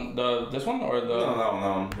 Which one? This one or the... No, that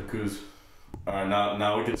one. The Kuz. Alright,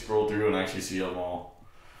 now we can scroll through and actually see them all.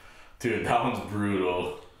 Dude, that one's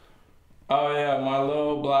brutal. Oh yeah, my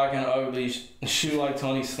little black and ugly shoot like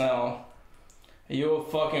Tony Snell. You a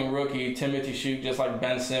fucking rookie. Timothy shoot just like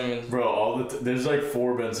Ben Simmons. Bro, there's like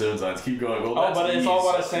 4 Ben Simmons lines. Keep going. Well, but it's all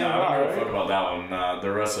about the same guy, I don't give a right? fuck about that one. Nah, the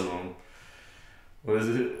rest of them. What is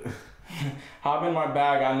it? Hop in my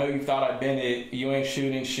bag. I know you thought I been it. You ain't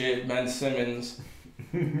shooting shit. Ben Simmons.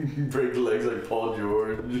 Break legs like Paul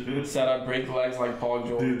George. Said I break legs like Paul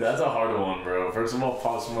George. Dude, that's a hard one, bro. First of all,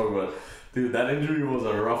 Pop Smoke, but dude, that injury was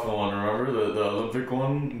a rough one. Remember the Olympic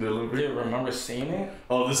one? The Olympic. Dude, remember seeing it?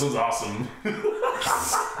 Oh, this one's awesome.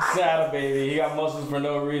 Sad baby. He got muscles for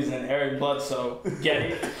no reason. Eric Bledsoe. Get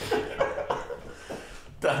it?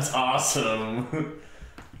 That's awesome.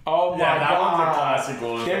 Oh my that god. one's a classic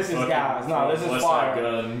one. This is guys. No, this is West fire. Side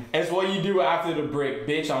Gun. It's what you do after the break.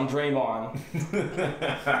 Bitch, I'm Draymond.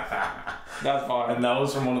 That's fire. And that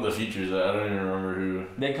was from one of the features. I don't even remember who.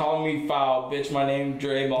 They call me foul. Bitch, my name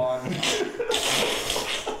Draymond.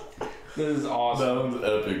 This is awesome. That one's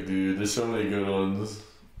epic, dude. There's so many good ones.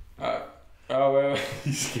 Oh, wait.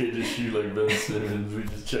 He's scared to shoot like Ben Simmons. We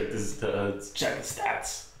just checked his stats. Check his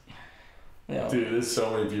stats. Yeah. Dude, there's so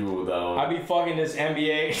many people with that one. I be fucking this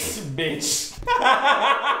NBA bitch.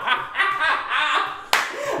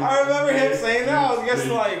 I remember him saying that. I was just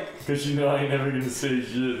like... Because you know I ain't never gonna say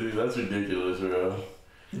shit, dude. That's ridiculous, bro.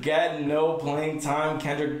 Get no playing time,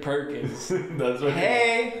 Kendrick Perkins. That's right.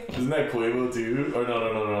 Hey! Isn't that Quavo too? Or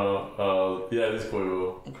no. Yeah, it is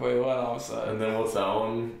Quavo. Quavo and offside. And then what's that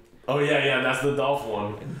one? Oh yeah, that's the Dolph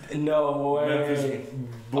one. No way. Memphis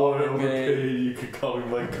boy overpaid. You could call me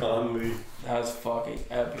Mike Conley. That's fucking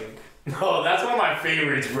epic. Oh, that's one of my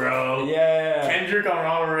favorites, bro. Yeah. Kendrick on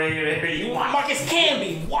Ronald Reagan. Marcus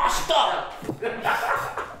Camby, washed up.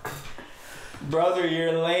 Brother,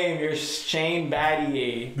 you're lame. You're Shane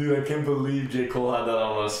Battier. Dude, I can't believe J. Cole had that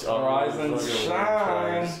on us. Rise and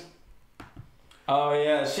shine. Oh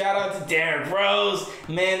yeah, shout out to Derrick Rose.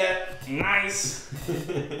 Man, that's nice.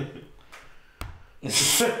 What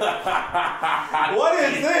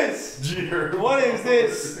is this? Jeter. What is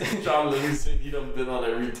this? John Livingston, you done been on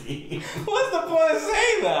every team. What's the point of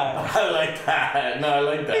saying that? I like that. No, I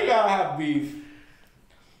like that. You gotta have beef.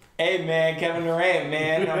 Hey man, Kevin Durant,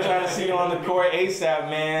 man. I'm trying to see you on the court ASAP,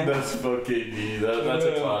 man. That's fucking KD. That's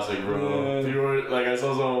a classic, bro. Yeah. You were, like, I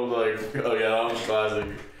saw someone like, oh yeah, that was classic.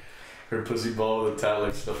 Her pussy ball with a tat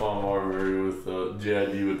like Stephon Marbury with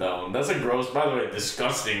JID with that one. That's a gross, by the way,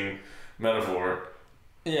 disgusting metaphor.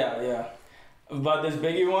 Yeah. But this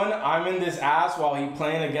Biggie one, I'm in this ass while he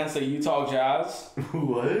playing against the Utah Jazz.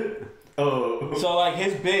 What? Oh. So like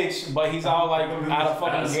his bitch, but he's all like at a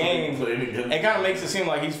fucking game. It kind of makes it seem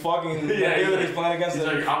like he's fucking. Yeah, he's playing against. He's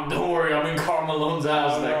like, don't worry, I'm in Karl Malone's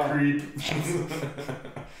ass. That creep.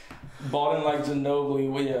 Balding like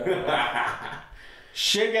Ginobili. Well, yeah.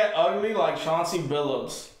 Shit get ugly like Chauncey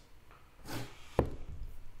Billups.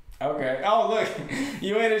 Okay. Oh look,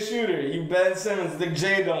 you ain't a shooter. You Ben Simmons. The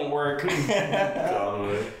J don't work.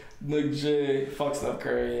 The J. Fuck Steph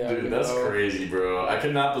Curry. Yeah, dude, that's crazy, bro. I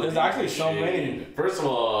could not believe. There's actually so many. First of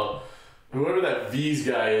all, whoever that V's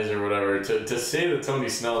guy is or whatever, to say the Tony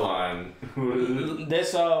Snell line.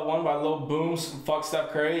 This one by Lil Booms. Fuck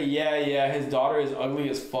Steph Curry. Yeah. His daughter is ugly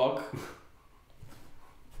as fuck.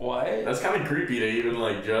 What? That's kind of creepy to even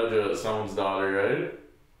like judge someone's daughter, right?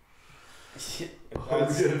 I'm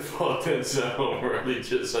getting fucked in so really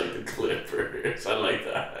just like the Clippers. I like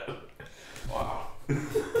that. Wow.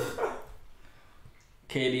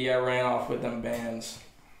 KD, I ran off with them bands.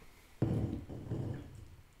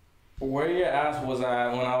 Where your ass was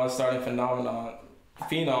at when I was starting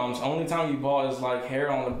Phenoms? Only time you bought is like hair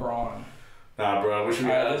on LeBron. Nah, bro. I wish we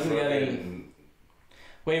had this is getting.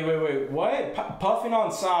 Wait. What? Puffing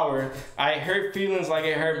on sour. I hurt feelings like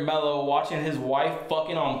it hurt Mello watching his wife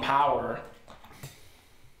fucking on Power.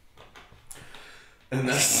 And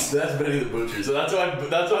that's Benny the Butcher. So that's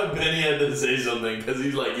why Benny had to say something, because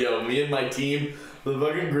he's like, yo, me and my team, the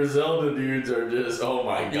fucking Griselda dudes are just, oh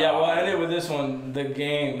my god. Yeah, well, I ended with this one, the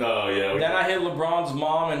game. Oh yeah. Then I hit LeBron's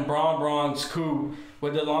mom and Bron's coup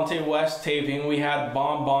with the Lantz West taping. We had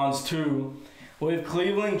bonbons too. With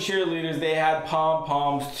Cleveland cheerleaders, they had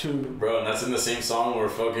pom-poms too. Bro, and that's in the same song where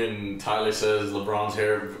fucking Tyler says LeBron's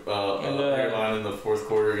hairline in the fourth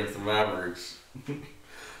quarter against the Mavericks.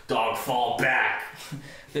 Dog, fall back.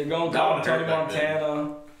 They're going to cop Tony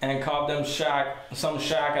Montana and cop them some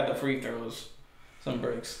Shaq at the free throws. Some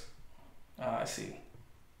breaks. I see.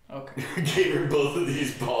 Okay. Gave her both of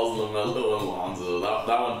these balls, LaMelo and Lonzo.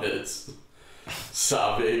 That one hits.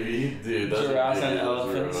 Saw baby. Dude, that's Giraffes and ridiculous,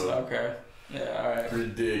 elephants. bro. Okay. Yeah, alright.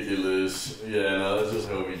 Ridiculous. Yeah, no, that's just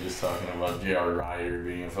Hobie just talking about J.R. Ryder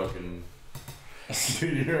being a fucking...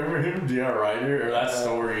 Dude, you remember him? J.R. Ryder? Or that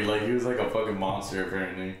story? Like, he was like a fucking monster,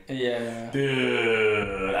 apparently. Yeah.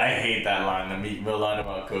 Dude, I hate that line, the Meek Mill line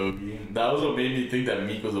about Kobe. That was what made me think that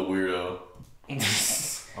Meek was a weirdo.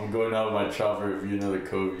 I'm going out with my chopper if you know the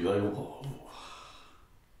Kobe. Like, whoa.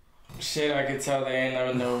 Shit, I could tell they ain't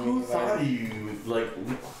never known me. Who thought you, like...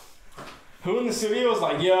 Who in the studio was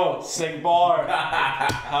like, yo, sick bar.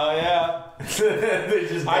 Hell yeah. They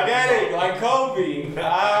just I get it, like Kobe.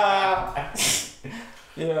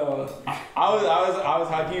 Yo, I was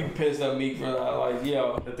high-key pissed at Meek for that. Like,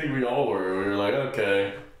 yo. I think we all were. We were like,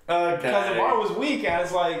 okay. Because the bar was weak, and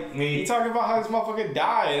it's like, he talking about how this motherfucker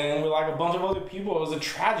died, and with like a bunch of other people, it was a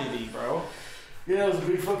tragedy, bro. Yeah, it was a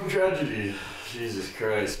big fucking tragedy. Jesus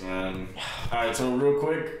Christ, man. Alright, so real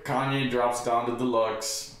quick, Kanye drops down to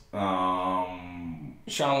Deluxe. Sean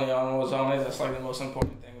Leon was on it. That's like the most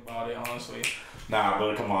important thing about it, honestly. Nah,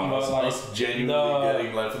 but come on, us genuinely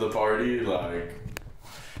getting left of the party, like...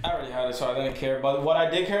 I already had it, so I didn't care. But what I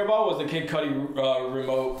did care about was the Kid Cudi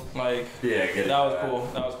remote. Like, yeah, get it. That was cool.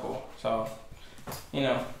 That was cool. So, you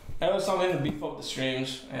know, that was something to beef up the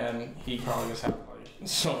streams, and he probably just had like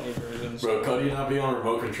so many versions. Bro, Cudi not being on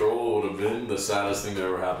remote control would have been the saddest thing that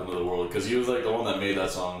ever happened to the world, because he was like the one that made that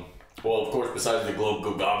song. Well, of course, besides the Globe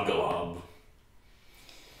Go Gob Galob.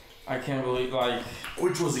 I can't believe, like...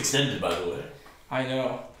 Which was extended, by the way. I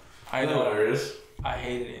know. Hilarious. I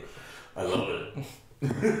hated it. I love it.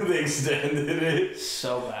 They extended it.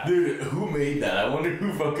 So bad. Dude, who made that? I wonder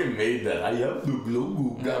who fucking made that. I have the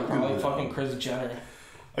Globe Go probably fucking Kris Jenner.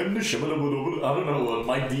 I'm the shimmer. I don't know. When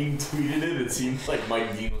Mike Dean tweeted it seemed like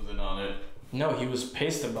Mike Dean was in on it. No, he was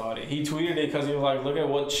pissed about it. He tweeted it because he was like, look at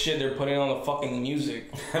what shit they're putting on the fucking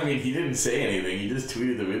music. I mean, he didn't say anything. He just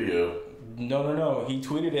tweeted the video. No. He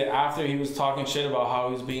tweeted it after he was talking shit about how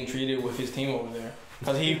he was being treated with his team over there.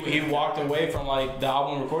 Because he walked away from, like, the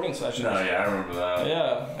album recording sessions. No, yeah, I remember that.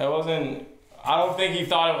 Yeah, it wasn't... I don't think he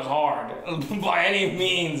thought it was hard. By any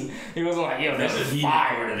means. He wasn't like, yo, this is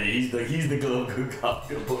fire. He's the Globe Go.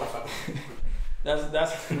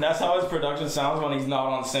 That's how his production sounds when he's not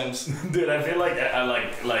on Sims. Dude, I feel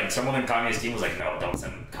like someone in Kanye's team was like, no, don't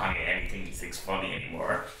send Kanye anything he thinks funny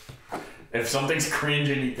anymore. If something's cringe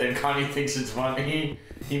and Kanye thinks it's funny,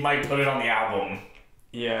 he might put it on the album.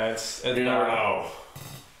 Yeah, it's you never know.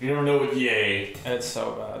 You never know with Ye. It's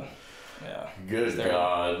so bad. Yeah. Good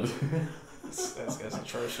God. That's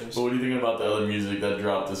atrocious. But what are you thinking about the other music that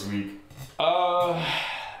dropped this week?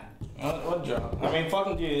 What dropped? I mean,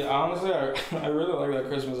 fucking dude. Honestly, I really like that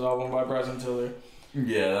Christmas album by Bryson Tiller.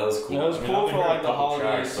 Yeah, that was cool. It was cool for like the holidays.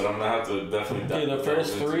 Tracks, but I'm gonna have to definitely. Dude, the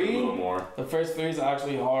first three. A little more. The first three is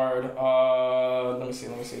actually hard. Let me see.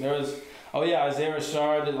 There was. Oh yeah, Isaiah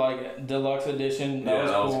Rashad, like deluxe edition. That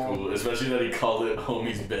was cool. Especially that he called it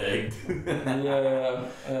 "Homies Begged." yeah.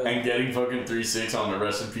 And getting fucking 3-6 on the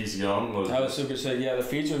Rest in Peace Young was. That was super sick. Yeah, the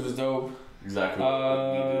features was dope. Exactly.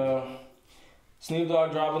 Snoop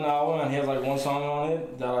Dogg dropped an album and he has like one song on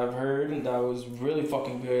it that I've heard that was really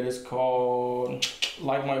fucking good. It's called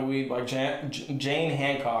 "Like My Weed" by Jane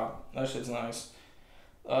Hancock. That shit's nice.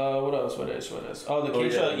 What else? Oh, the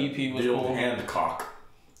Keisha EP was cool. Hancock.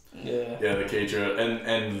 Yeah. Yeah, the Keisha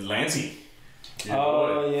and Lancey.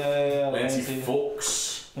 Oh yeah. Lancey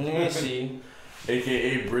Folks. Lancey.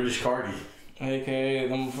 AKA British Cardi. AKA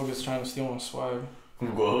them motherfuckers trying to steal my swag.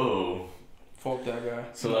 Whoa. Fuck that guy.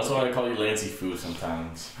 So that's why I call you Lancey Foo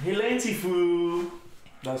sometimes. Hey Lancey Foo.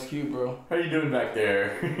 That's cute, bro. How you doing back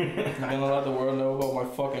there? You gonna let the world know about my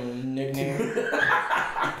fucking nickname?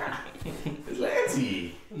 It's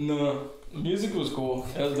Lancey. No, music was cool.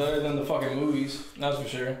 It was better than the fucking movies. That's for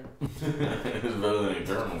sure. It was better than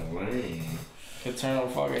Eternal Rain. Eternal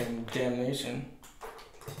fucking damnation.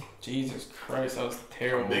 Jesus Christ, that was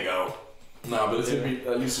terrible. Big O. Nah, but it's gonna be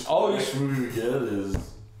at least. The next movie we get is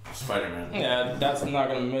Spider-Man. Yeah, that's not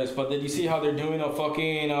gonna miss. But did you see how they're doing a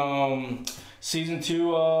fucking season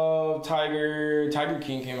 2 of Tiger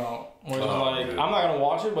King came out? Where it's like, dude. I'm not gonna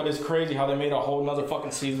watch it, but it's crazy how they made a whole nother fucking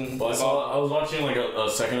season. Well, I was watching like a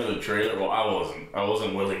second of the trailer. Well, I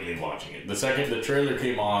wasn't willingly watching it. The trailer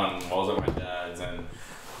came on while I was at my dad's, and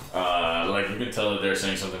like you can tell that they're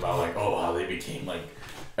saying something about like, oh, how they became like.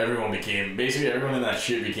 Everyone in that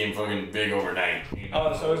shit became fucking big overnight. You know?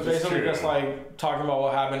 Oh, so it's basically just like talking about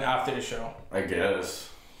what happened after the show. I guess.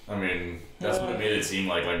 I mean, that's what it made it seem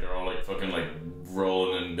like they're all like fucking like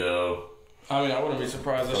rolling in dough. I mean, I wouldn't be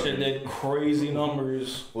surprised. That shit did crazy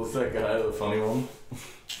numbers. What's that guy, the funny one?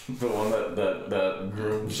 The one that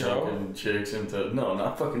grooms fucking chicks into... No,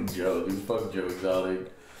 not fucking Joe, dude. Fuck Joe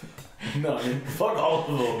Exotic. No, I mean, fuck all of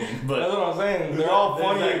them. But that's what I'm saying. They're all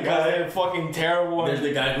funny because they're fucking terrible. There's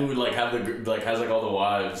the guy who would like have has like all the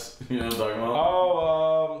wives. You know what I'm talking about?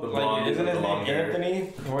 Oh, the blonde, isn't his name Anthony?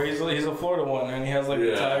 Where he's a Florida one and he has like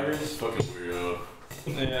the tigers. Fucking weirdo.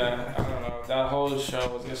 Yeah, I don't know. That whole show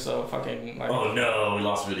was just so fucking like. Oh no, we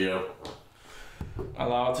lost video.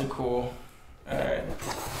 Allow it to cool. Alright.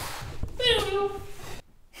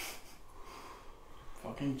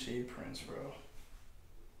 Fucking J Prince, bro.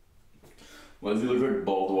 Why does he look like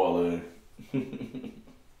Bald Wale?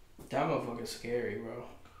 That motherfucker's scary, bro.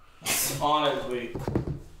 Honestly.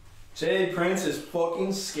 J Prince is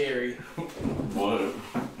fucking scary. What?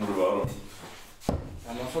 What about him?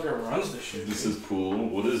 That motherfucker runs the shit. This is Pool.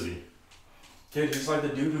 What is he? Dude, he's like the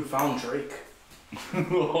dude who found Drake.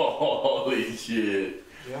 Holy shit.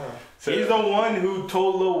 Yeah. He's the one who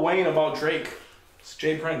told Lil Wayne about Drake. It's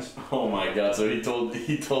J Prince. Oh my god, so he told Drake,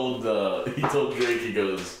 he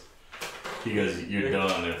goes, you're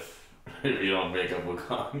done if you don't make up with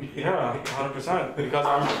Kanye. Yeah, 100%. Because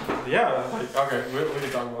okay, we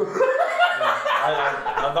can talk about it.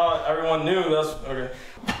 I thought everyone knew that's okay.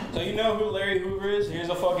 So you know who Larry Hoover is? Here's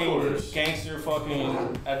a fucking gangster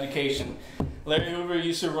fucking education. Larry Hoover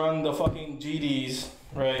used to run the fucking GDs,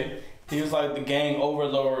 right? He was like the gang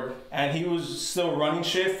overlord, and he was still running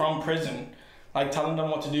shit from prison, like telling them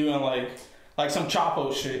what to do and like some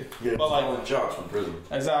Chapo shit. Yeah, but like jobs from prison.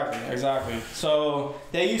 Exactly. So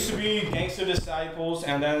they used to be gangster disciples,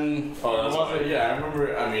 and then I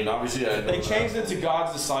remember. I mean, obviously, they changed it to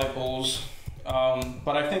God's disciples.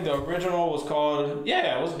 But I think the original was called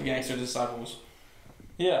it was the gangster disciples.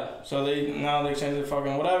 Yeah, so they changed it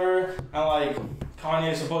fucking whatever, and like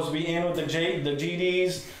Kanye is supposed to be in with the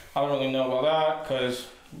GDs. I don't really know about that because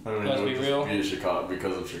let's be real.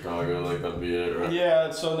 Because of Chicago, like that'd be it, right?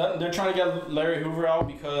 Yeah, so they're trying to get Larry Hoover out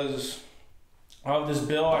because of this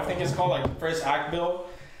bill. I think it's called like the First Act bill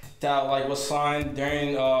that like was signed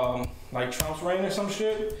during like Trump's reign or some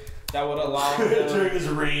shit that would allow during his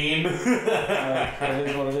reign. It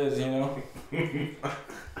is what it is, you know.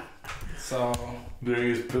 So during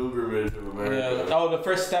his pilgrimage of America. Yeah. Oh, the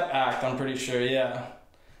First Step Act. I'm pretty sure. Yeah.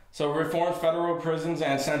 So reform federal prisons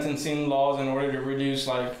and sentencing laws in order to reduce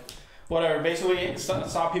whatever. Basically,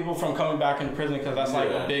 stop people from coming back into prison because that's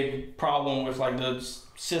a big problem with the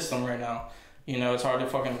system right now. You know, it's hard to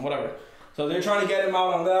fucking whatever. So they're trying to get him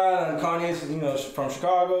out on that, and Kanye's from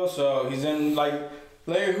Chicago, so he's in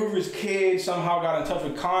Larry Hoover's kid somehow got in touch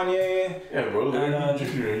with Kanye. Yeah, bro. Larry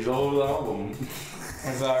Jr. He's all over the album.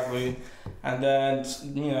 Exactly. And then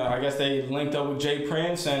I guess they linked up with J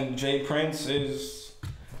Prince, and J Prince is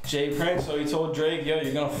J Prince, so he told Drake, yo,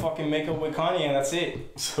 you're gonna fucking make up with Kanye, and that's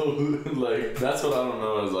it. So, that's what I don't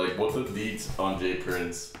know is, what's the deets on J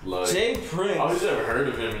Prince? J Prince. I've just never heard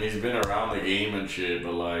of him, and he's been around the game and shit,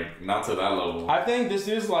 but, not to that level. I think this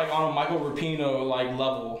is, on a Michael Rapino,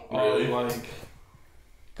 level. Really?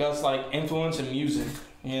 Gus, influence in music,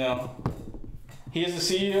 you know? He is the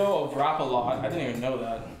CEO of Rap A Lot. I didn't even know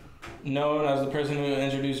that. Known as the person who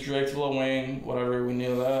introduced Drake to Lil Wayne, whatever, we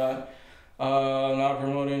knew that. Not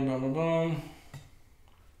promoting, boom.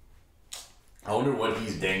 I wonder what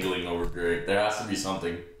he's dangling over Drake. There has to be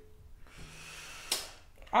something.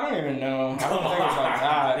 I don't even know. I don't think it's like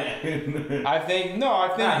that. I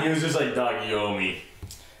think he was just dog, you owe me.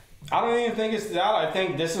 I don't even think it's that. I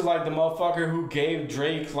think this is the motherfucker who gave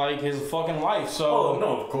Drake his fucking life. So. Oh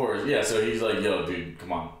no, of course, yeah. So he's yo, dude,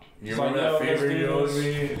 come on. You remember that favor you owed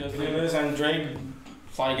me? Just do this, and Drake.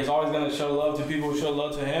 Is always gonna show love to people who show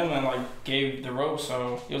love to him, and gave the rope.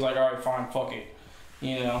 So he was all right, fine, fuck it,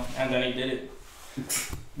 and then he did it.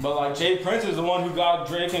 But like Jay Prince is the one who got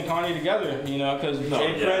Drake and Kanye together, you know, because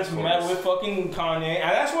Prince met with fucking Kanye, and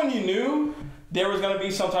that's when you knew there was gonna be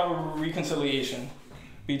some type of reconciliation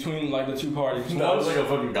between like the two parties. That was like a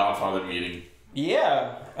fucking Godfather meeting.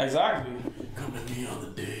 Yeah, exactly. Come to me on the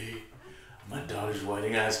day my daughter's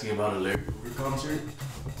wedding, asking about a Larry Hoover concert.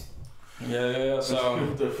 Yeah.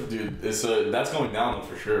 So, dude, it's that's going down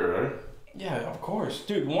for sure, right? Yeah, of course,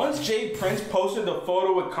 dude. Once Jay Prince posted the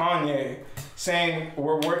photo with Kanye saying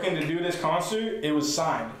we're working to do this concert, it was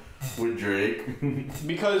signed. With Drake.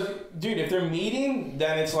 Because, dude, if they're meeting,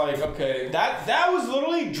 then it's like, okay, that was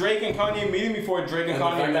literally Drake and Kanye meeting before Drake and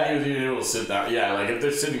Kanye met. He was able to sit down. Yeah, like if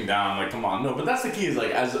they're sitting down, like come on, no. But that's the key. Is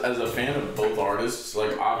like as a fan of both artists,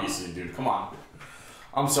 like obviously, dude, come on.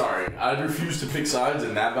 I'm sorry, I refuse to pick sides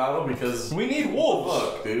in that battle because we need wolves.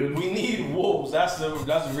 Fuck, dude. We need wolves. That's the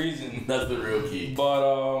reason. That's the real key. But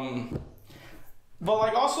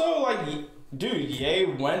like also like, dude, Ye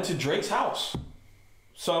went to Drake's house.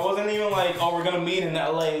 So it wasn't even like, oh, we're gonna meet in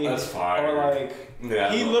LA. That's fine. Or like,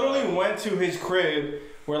 he literally went to his crib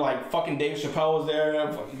where like fucking Dave Chappelle was there.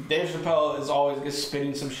 Dave Chappelle is always just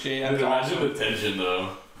spitting some shit. Dude, imagine the tension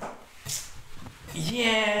though.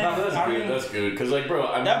 Yeah. No, that's good. That's good. Cause like, bro,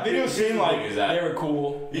 I mean, that video seemed like they were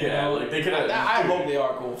cool. Yeah, you know? like they could have. I hope they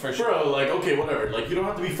are cool for sure. Bro, like okay, whatever. Like you don't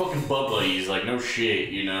have to be fucking buddies. Like no shit,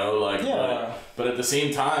 you know. Like yeah. But at the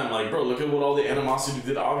same time, like bro, look at what all the animosity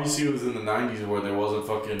did. Obviously, it was in the '90s where there wasn't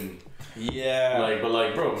fucking. Yeah. Like, but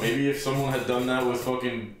like, bro, maybe if someone had done that with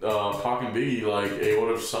fucking Pac and Biggie, like, it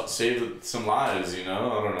would have saved some lives, you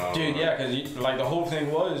know? I don't know. Dude, yeah, because like the whole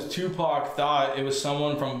thing was Tupac thought it was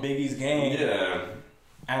someone from Biggie's gang. Yeah.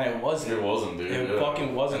 And it wasn't. It wasn't, dude. It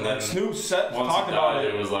fucking wasn't. And like Snoop talked about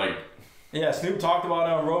it. It was like. Yeah, Snoop talked about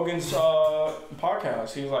it on Rogan's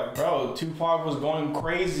podcast. He was like, bro, Tupac was going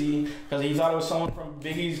crazy because he thought it was someone from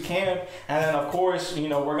Biggie's camp. And then, of course, you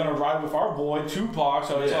know, we're going to ride with our boy, Tupac.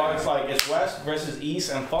 So it's always like, it's West versus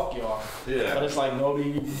East and fuck y'all. Yeah. But it's like,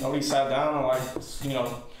 nobody sat down and like, you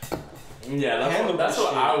know. Yeah, that's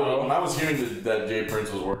what I was. When I was hearing that Jay Prince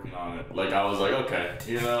was working on it, like, I was like, okay,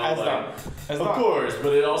 you know. Of course,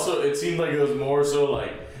 but it seemed like it was more so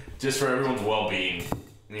like, just for everyone's well-being.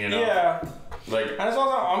 You know? Yeah. Like, and it's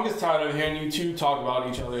also, I'm just tired of hearing you two talk about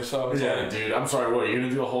each other, so. Yeah, like, dude, I'm sorry, what, you're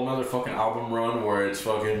gonna do a whole nother fucking album run where it's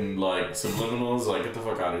fucking, like, subliminals? Like, get the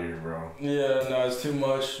fuck out of here, bro. Yeah, no, it's too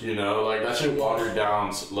much. You know, like, that shit watered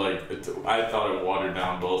down, like, I thought it watered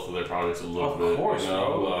down both of their projects a little bit. Of course, you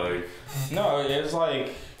know, bro. Like. No, it's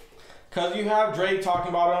like. Because you have Drake talking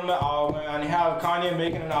about it on the album, and you have Kanye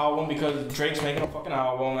making an album because Drake's making a fucking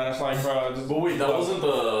album, and it's like, bro. But wait, that wasn't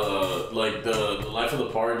the Life of the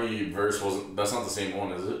Party verse wasn't. That's not the same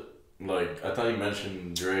one, is it? Like, I thought you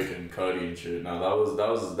mentioned Drake and Cudi and shit. No,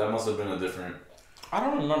 that must have been a different. I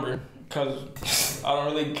don't remember because I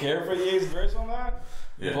don't really care for Ye's verse on that.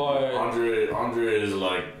 Yeah, but Andre is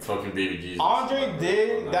like fucking baby Jesus. Andre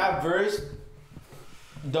did that verse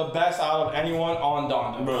the best out of anyone on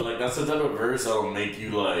Donda. Bro, like that's the type of verse that'll make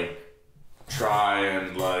you like try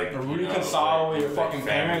and like reconcile with your fucking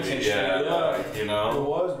parents and shit. Yeah, like, you know. It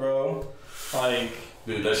was, bro. Like,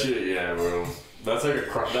 dude, that shit. Yeah, bro. That's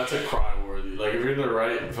like that's a cry worthy. Like if you're in the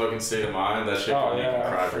right fucking state of mind, that shit can make you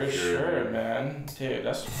cry for sure, man. Dude,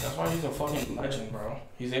 that's why he's a fucking legend, bro.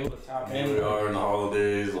 He's able to tap in. Here we are in the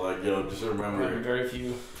holidays, like yo, just remember. Very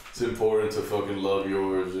few. It's important to fucking love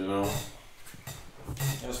yours, you know.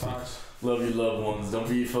 That's facts. Love your loved ones. Don't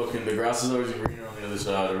be fucking. The grass is always greener on the other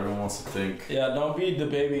side. Everyone wants to think. Yeah, don't be the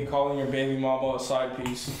baby calling your baby mama a side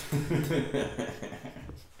piece.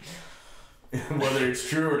 Whether it's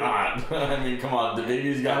true or not. I mean, come on. The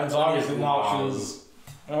baby's got. It's obviously not true.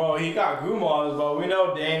 Oh, he got Gumas, but we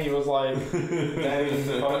know Danny was like. Danny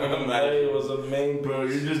was a main. Bro,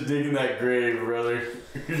 you're just digging that grave, brother.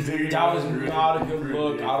 That was not a good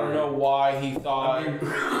look. I don't know why he thought. And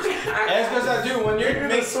it's because that dude, when you're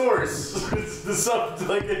the source, it's the stuff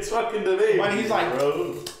like it's fucking debate. When he's like,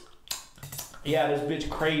 bro, yeah, this bitch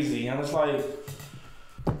crazy, and it's like,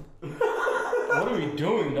 what are we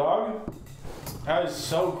doing, dog? That is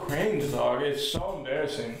so cringe, dog. It's so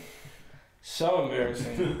embarrassing. So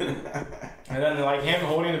embarrassing. And then like him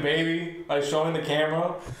holding the baby, like showing the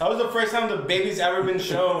camera. That was the first time the baby's ever been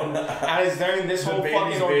shown. And it's during this whole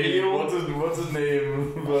fucking ordeal. What's his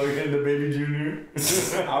name? The baby junior?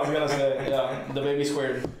 I was gonna say, yeah, the baby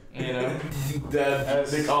squared. You know? Dad.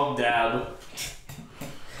 They call him Dad.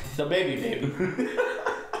 The baby.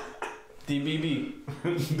 DBB.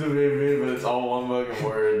 The baby, but it's all one fucking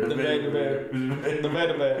word. The baby. The baby. The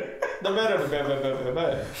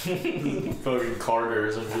baby. Fucking Carter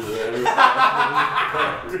or something.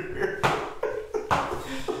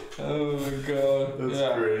 Oh my god.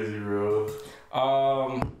 That's crazy.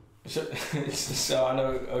 So I know.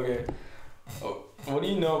 Okay. Oh, what do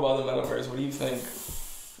you know about the metaverse? What do you think?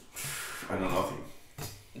 I know nothing.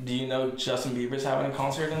 Do you know Justin Bieber's having a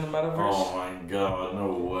concert in the metaverse? Oh my god,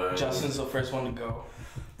 no way. Justin's the first one to go.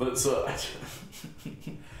 But so, like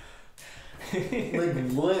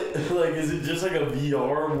what? Like, is it just like a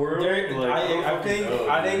VR world? I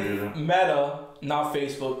think Meta, not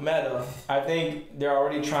Facebook, Meta. I think they're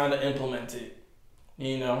already trying to implement it.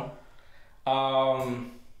 You know, I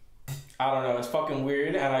don't know. It's fucking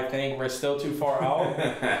weird, and I think we're still too far out.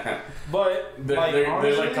 But they're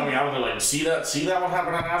like coming out and they're like, see that what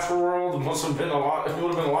happened in Astral World? It must have been a lot. It would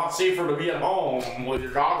have been a lot safer to be at home with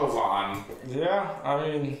your goggles on. Yeah, I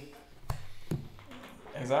mean,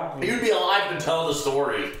 exactly. You'd be alive to tell the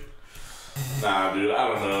story. Nah, dude, I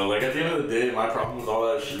don't know. Like, at the end of the day, my problem with all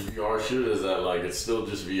that VR shit is that, like, it's still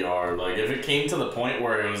just VR. Like, if it came to the point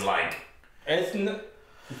where it was like,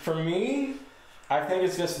 for me, I think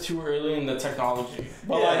it's just too early in the technology.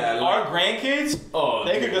 But yeah, like our grandkids,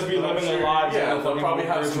 they could just be living their lives. Yeah, in they'll probably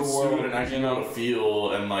have some world and actually know how to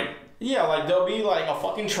feel and like. Yeah, like there'll be like a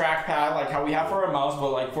fucking trackpad, like how we have for our mouse,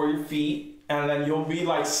 but like for your feet, and then you'll be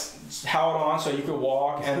like held on so you could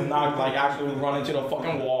walk and not like actually run into the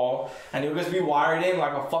fucking wall, and you'll just be wired in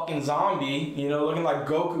like a fucking zombie, you know, looking like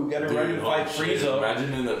Goku getting ready to fight Frieza.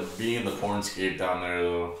 Imagine being in the pornscape down there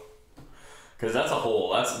though. Cause that's a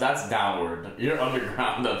hole. That's downward. You're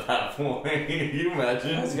underground at that point. Can you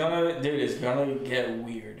imagine? It's gonna get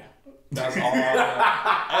weird. That's all.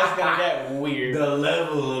 It's gonna get weird. The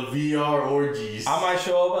level of VR orgies. I might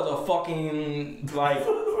show up as a fucking like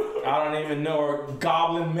I don't even know, a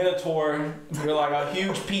goblin minotaur with like a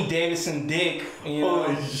huge Pete Davidson dick. You know,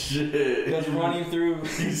 holy shit! Just running through.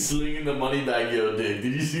 He's slinging the Moneybag Yo dick.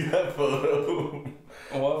 Did you see that photo?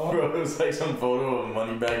 What? Bro, it was like some photo of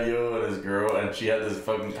Moneybag Yo and his girl, and she had this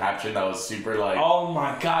fucking caption that was super like. Oh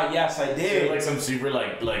my god! Yes, I did. She had like some super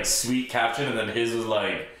like sweet caption, and then his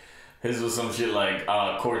was some shit like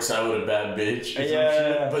courtside with a bad bitch or some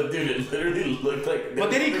shit. But dude, it literally looked like.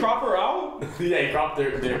 But did he crop her out? Yeah, he cropped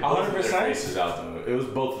their 100%? their faces out though. It was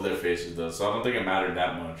both of their faces though, so I don't think it mattered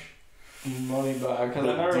that much. Moneybag, because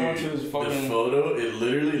I never went to his fucking. The photo, it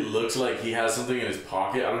literally looks like he has something in his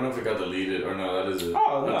pocket. I don't know if it got deleted or no. That is it.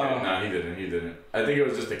 Oh no. Okay, no, he didn't. I think it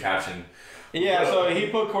was just a caption. Yeah, so he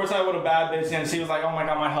put courtside with a bad bitch, and she was like, "Oh my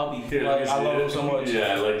god, my hubby, Yeah, like I love him so much."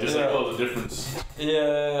 Yeah, like just like the difference.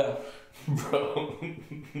 Yeah. Bro,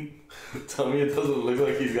 tell me it doesn't look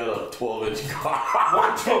like he's got a 12-inch cock.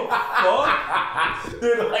 What the fuck?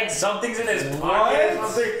 Dude, like something's in his pocket or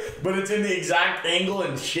something, but it's in the exact angle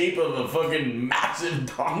and shape of a fucking massive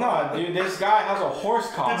dog. Nah, dude, this guy has a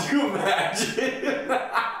horse cock. Did you imagine?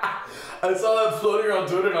 I saw that floating around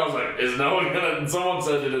Twitter and I was like, is no one gonna... Someone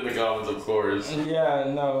said it in the comments, of course. Yeah,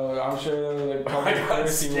 no, I'm sure there was a couple I got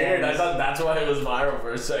scared. I thought that's why it was viral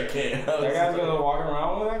for a second. That guy's gonna walk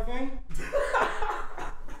around with that thing?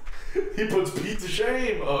 He puts Pete to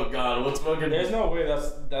shame. Oh god, what's fucking... There's no way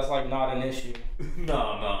that's like not an issue.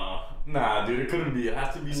 No. Nah, dude, it couldn't be. It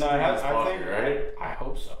has to be something in his pocket, right? I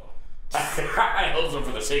hope so. I hope so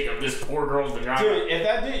for the sake of this poor girl's vagina. Dude, if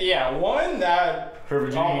that did, that... Her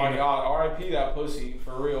vagina. Oh my god, R.I.P. that pussy,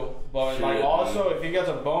 for real. But Shit, like also, if he gets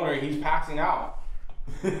a boner, he's passing out.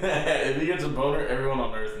 If he gets a boner, everyone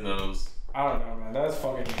on earth knows. I don't know, man. That's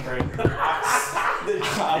fucking crazy.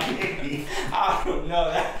 I don't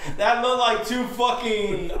know. That looked like two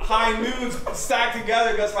fucking high nudes stacked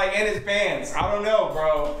together just like in his pants. I don't know,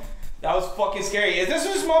 bro. That was fucking scary. Is this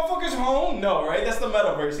his motherfucker's home? No, right? That's the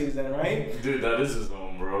Metaverse he's in, right? Dude, that is his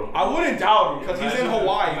home, bro. I wouldn't doubt it, because he's in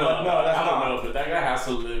Hawaii, but no, that's not. I don't know, but that guy has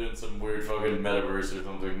to live in some weird fucking Metaverse or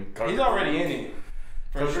something. He's already in it.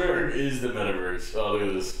 For sure. Is the Metaverse. Oh, look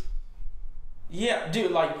at this. Yeah, dude,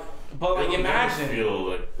 like, but like, imagine. It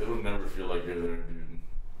would never feel like you're there, dude.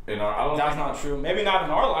 That's not true. Maybe not in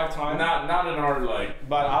our lifetime. Not in our like.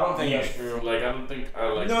 But I don't think that's true. Like I don't think.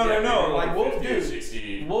 Like, no. Like we'll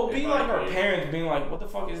be like our age. parents being like, "What the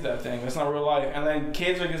fuck is that thing? That's not real life." And then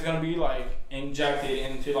kids are just gonna be like injected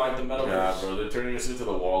into like the metaverse. Yeah, bro, they're turning us into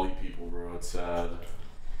the Wall-E people, bro. It's sad.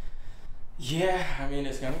 Yeah, I mean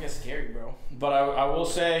it's gonna get scary, bro. But I will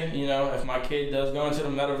say, if my kid does go into the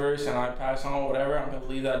metaverse and I pass on whatever, I'm gonna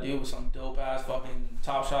leave that dude with some dope ass fucking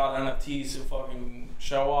Top Shot NFTs to fucking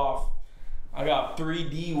show off. I got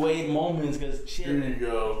 3D Wade moments because chilling. Here you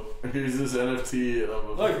go. Here's this NFT of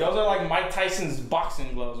a... Look, those are like Mike Tyson's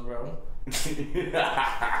boxing gloves, bro.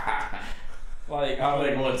 Like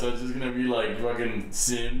what? So it's just gonna be like fucking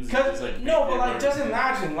Sims? Cause like no, but like just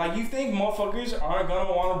imagine, like you think motherfuckers aren't gonna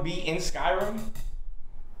want to be in Skyrim?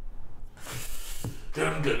 Dude,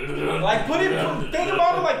 Like, think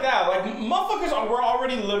about it like that. Like, motherfuckers were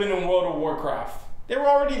already living in World of Warcraft. They were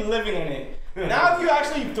already living in it. Now, if you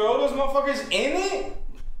actually throw those motherfuckers in it,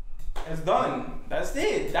 it's done. That's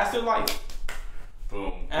it. That's their life.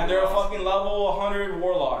 Boom. And they're a fucking level 100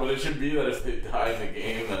 warlock. But it should be that if they die in the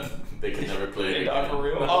game, then they can never play it They again. die for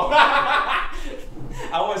real? Oh.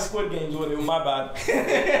 I went Squid Games with it. My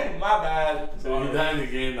bad. My bad. So if you die in the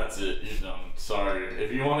game, that's it. You're done. Sorry.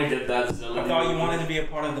 If you want to get that silly, I thought you wanted to be a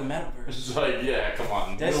part of the metaverse. It's like, yeah, come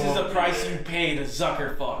on. This is the price you pay to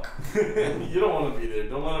Zucker fuck. You don't want to be there.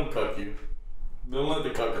 Don't let him cuck you. Don't let the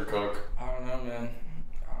cucker cuck. I don't know, man.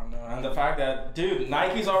 I don't know. And the fact that, dude,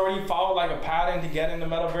 Nike's already followed like a pattern to get in the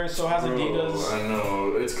metaverse, so has Adidas. I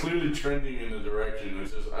know. It's clearly trending in the direction.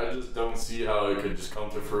 It's just, I just don't see how it could just come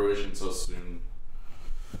to fruition so soon.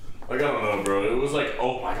 Like, I don't know, bro. It was like,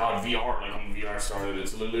 oh my god, VR. Like, when VR started,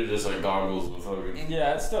 it's literally just like goggles with fucking...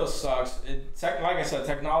 Yeah, it still sucks. Like I said,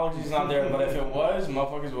 technology's not there, but if it was,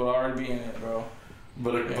 motherfuckers would already be in it, bro.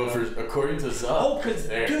 But according to Zuck, oh, cause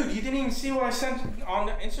dude, you didn't even see what I sent on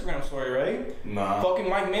the Instagram story, right? Nah. Fucking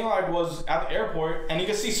Mike Maillard was at the airport, and you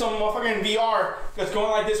can see some motherfucker in VR that's going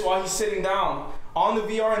like this while he's sitting down on the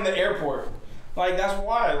VR in the airport. Like, that's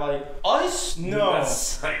why. Like, us, no. That's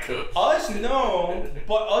psycho. Us, no.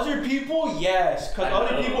 But other people, yes. Cause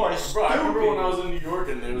other people are stupid. Bro, I remember when I was in New York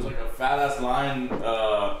and there was like a fat ass line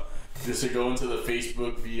just to go into the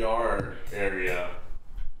Facebook VR area.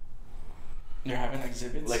 You're having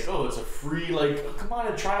exhibits? Like, oh, it's a free, like, oh, come on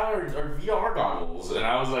and try out our VR goggles. And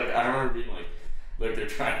I was like, I remember being like, look, they're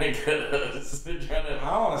trying to get us. They're trying to.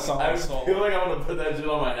 I want to sell my soul. I feel like I want to put that shit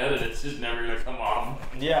on my head and it's just never going to come off.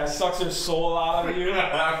 Yeah, it sucks their soul out of you.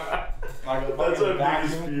 Like that's my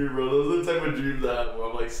biggest fear, bro. Those are the type of dreams I have where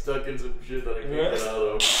I'm like stuck in some shit that I can't get out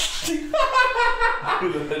of.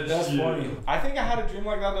 That's funny. I think I had a dream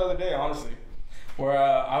like that the other day, honestly. Where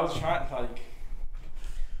I was trying, like,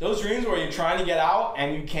 those dreams where you're trying to get out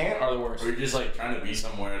and you can't are the worst. Or you're just like trying to be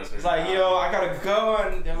somewhere at a certain It's like, yo, I gotta go,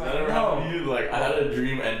 and they're like, no. You? Like, I had a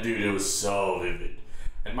dream, and dude, it was so vivid.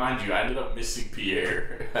 And mind you, I ended up missing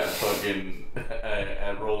Pierre at fucking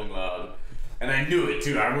at Rolling Loud, and I knew it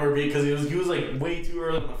too. I remember because he was like way too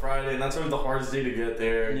early on a Friday, and that's always the hardest day to get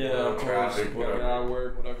there. Yeah, traffic, whatever. Out of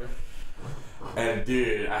work, whatever. And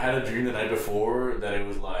dude, I had a dream the night before that it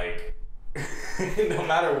was like, no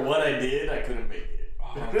matter what I did, I couldn't make it.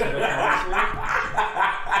 You know what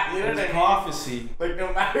I mean? Prophecy. Like,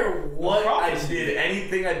 no matter what I did,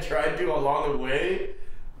 anything I tried to along the way,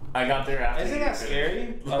 I got there after. Isn't that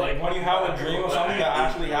scary? Like when you have a dream of something that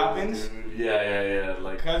actually happens? Dude. Yeah.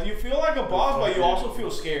 Like, because you feel like a boss, but you also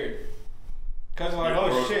feel scared. Because like,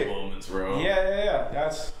 oh shit. Moments, bro. Yeah.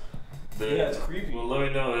 That's. Dude, yeah, it's creepy. Well, let me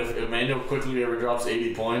know if Emmanuel quickly ever drops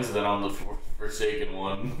 80 points, then I'm the forsaken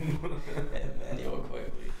one. Emmanuel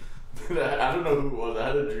quickly. I don't know who it was. I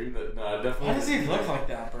had a dream that. No, I definitely. Why does he look like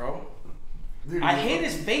that, bro? Dude, I hate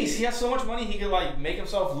his face. He has so much money. He could like make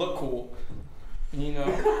himself look cool. You know.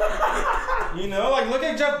 Like look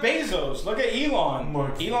at Jeff Bezos. Look at Elon.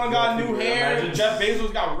 Elon got new hair. Imagine, Jeff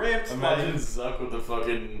Bezos got ripped. Imagine Zuck with the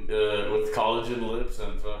fucking with collagen lips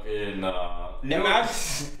and fucking.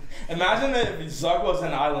 Imagine that if Zuck was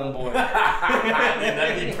an island boy.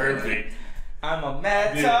 That'd be perfect. I'm a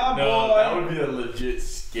meta boy. No, that would be a legit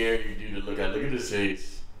scary dude to look at. Look at his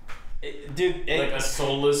face. Like a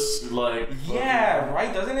soulless, like. Yeah,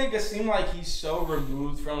 right? Doesn't it just seem like he's so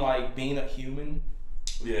removed from like being a human?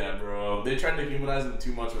 Yeah, bro. They tried to humanize him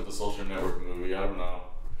too much with the Social Network movie. I don't know.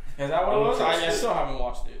 Is that what it was? I still haven't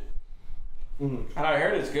watched it. And I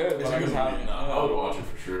heard it's good. It's a good movie. I would watch it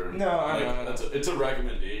for sure. No, I know. It's a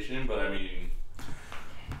recommendation, but I mean.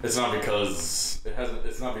 It's not because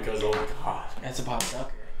It's not because oh my god. It's about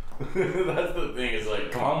Zucker. That's the thing. Is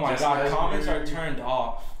like, come on. Oh my god, comments are turned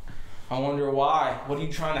off. I wonder why. What are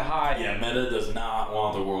you trying to hide? Yeah, Meta does not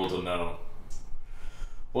want the world to know.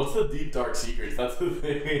 What's the deep dark secrets? That's the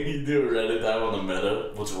thing. You do a Reddit dive on the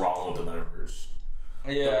Meta. What's wrong with the Metaverse?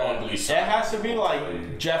 Yeah, it has to be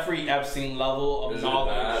like Jeffrey Epstein level of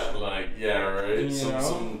knowledge. That? Like, yeah, right.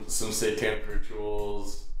 Some satanic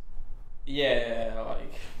rituals. Yeah,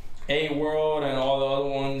 like A World and all the other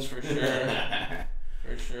ones for sure.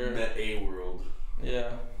 For sure. That A World.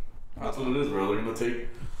 Yeah. That's what it is, bro. They're gonna take.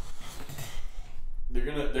 They're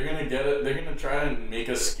gonna get it. They're gonna try and make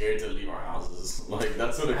us scared to leave our houses. Like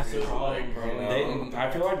that's what it feels like, bro. You know? I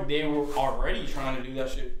feel like they were already trying to do that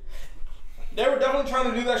shit. They were definitely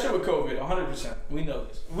trying to do that shit with COVID, 100%. We know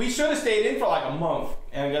this. We should have stayed in for like a month,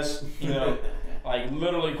 and I guess like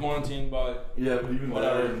literally quarantined. But yeah, but even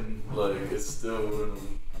whatever, then, like it's still.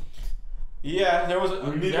 Yeah, there was.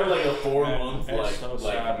 We need like a 4-month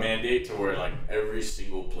so mandate to where like every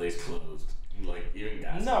single place closed, like even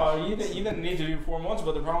gas. No, you didn't need to do 4 months,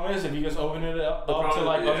 but the problem is if you just open it up to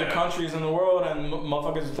like other countries in the world and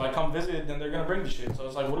motherfuckers like come visit, then they're gonna bring the shit. So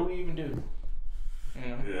it's like, what do we even do? You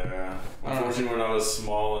know? Yeah. Unfortunately, we're not as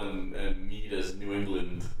small and neat as New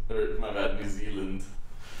England or New Zealand.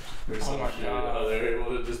 Or some shit. God. They're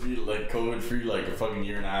able to just be like COVID free like a fucking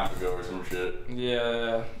year and a half ago or some shit.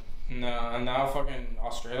 Yeah. No, and now fucking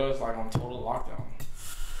Australia is like on total lockdown.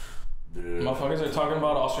 Dude. Motherfuckers are talking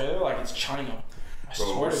about Australia like it's China. I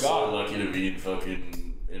swear we're to God. so lucky to be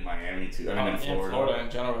in Miami too. I mean, in Florida. In Florida in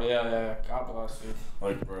general, yeah. God bless you.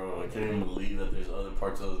 Like, bro, I can't even believe that there's other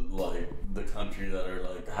parts of like the country that are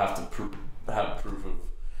like have to have proof of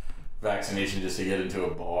vaccination just to get into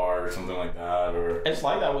a bar or something like that. Or it's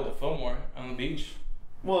like that with the Fillmore on the beach.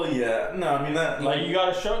 Well, yeah, no, I mean that. Like you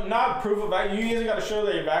gotta show not proof of you either gotta show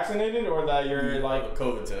that you're vaccinated or that you're like a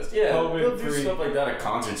COVID test. Yeah, COVID they'll do stuff like that at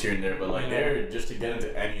concerts here and there, but like they're just to get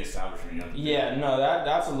into any establishment. You have to yeah, no,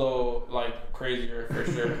 that's a little like crazier for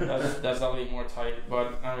sure. that's definitely more tight,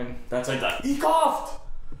 but I mean that's like that. He coughed.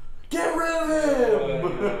 Get rid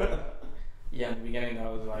of him. Yeah, in the beginning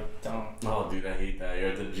that was like dumb. Oh, dude, I hate that. You're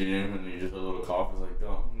at the gym and you just a little cough. It's like,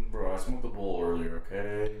 dumb, bro. I smoked a bowl earlier.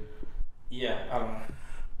 Okay. Yeah, I don't know.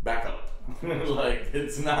 Back up. Like,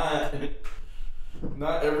 it's not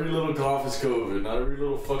every little cough is COVID. Not every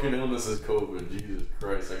little fucking illness is COVID. Jesus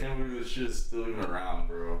Christ. I can't believe this shit is still even around,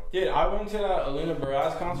 bro. Dude, I went to that Alina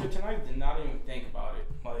Baraz concert tonight. Did not even think about it.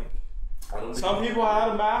 Like, some people had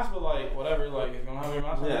a mask, but like, whatever. Like, if you don't have your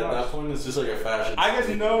mask, yeah, at that point, it's just like a fashion. I guess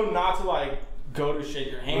no, not to like go to shake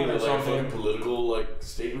your hand or like something. A fucking political like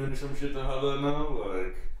statement or some shit to have that now,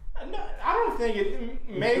 like. No, I don't think it.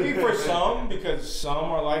 Maybe for some, because some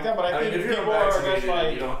are like that. But I think if you're people are just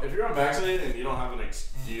like, if you're unvaccinated and you don't have an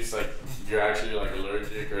excuse, like you're actually like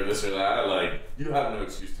allergic or this or that, like you have no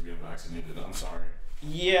excuse to be unvaccinated. I'm sorry.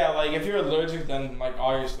 Yeah, like if you're allergic, then like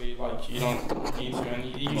obviously like you don't need to, and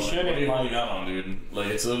you shouldn't. What are you like, holding out on, dude? Like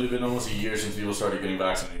it's literally been almost a year since people started getting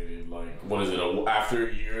vaccinated. Like what is it? After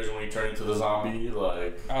years when we turn into the zombie,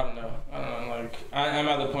 like I don't know. Like I'm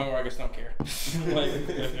at the point where I just don't care. Like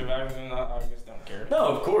if you're vaccinated, I just don't care. No,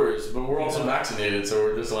 of course, but we're also vaccinated, so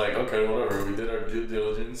we're just like okay, whatever. We did our due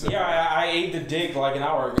diligence. Yeah, I ate the dick like an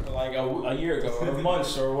hour, like a year ago, or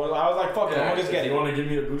months, or what. I was like, fuck it, I'm gonna just get it. You want to give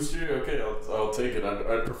me a booster? Okay, I'll take it.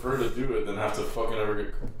 I'd prefer to do it than have to fucking ever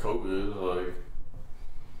get COVID. Like.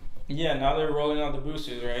 Yeah, now they're rolling out the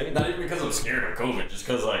boosters, right? Not even because I'm scared of COVID, just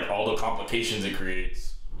because like all the complications it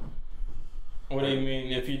creates. What do you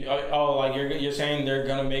mean? If you like you're saying they're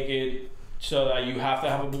gonna make it so that you have to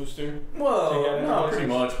have a booster? Well, no, pretty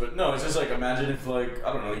much, but no, it's just like imagine if like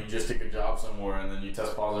I don't know, you just take a job somewhere and then you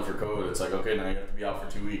test positive for COVID. It's like okay, now you have to be out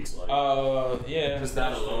for 2 weeks. Like, yeah. Just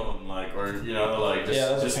that alone, like, or you know, like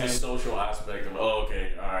just the social aspect of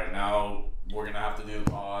okay, all right, now. We're gonna have to do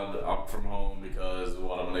the pod up from home because I'm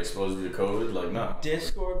gonna expose you to COVID. Like no.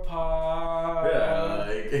 Discord pod. Yeah,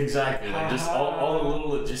 exactly. Like just all the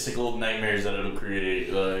little logistical nightmares that it'll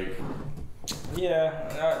create. Like. Yeah,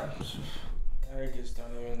 I just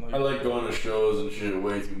don't even like. I like going to shows and shit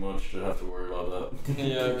way too much to have to worry about that.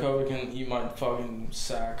 Yeah, COVID can eat my fucking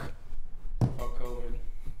sack. Fuck COVID.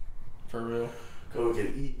 For real. COVID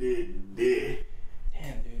can eat that dick.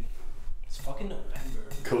 Damn, dude. It's fucking November.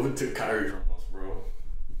 COVID took Kyrie from us, bro.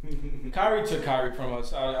 Kyrie took Kyrie from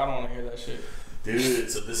us. I don't want to hear that shit. Dude,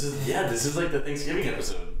 so this is like the Thanksgiving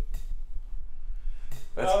episode.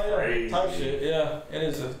 That's crazy. Type shit. Yeah, it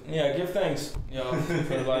is. Give thanks,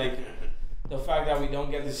 for like the fact that we don't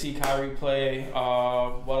get to see Kyrie play.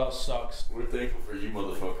 What else sucks? We're thankful for you,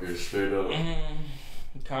 motherfuckers. Straight up.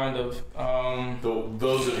 Kind of.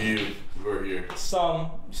 Those of you who are here.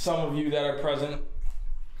 Some of you that are present.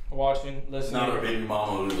 Watching, listening. Not our baby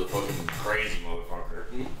mama who's a fucking crazy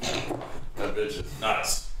motherfucker. That bitch is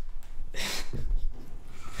nuts.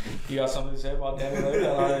 You got something to say about Danny Lake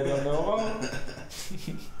that I don't know about?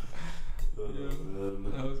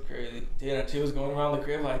 That was crazy. Dude, she was going around the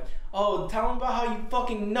crib like, oh, tell him about how you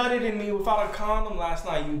fucking nutted in me without a condom last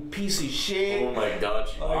night, you piece of shit. Oh my god,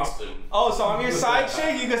 she lost him. Oh, so I'm your side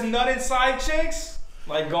chick? You just nutted side chicks?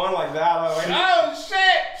 Like going like that. I was like, oh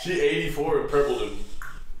shit! She 84 and purpled him.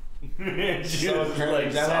 She was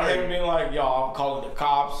like, sorry. And him being like, yo, I'm calling the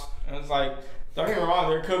cops. And it's like, don't get me wrong,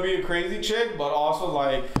 there could be a crazy chick, but also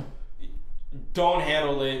like, don't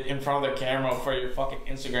handle it in front of the camera for your fucking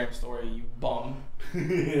Instagram story, you bum.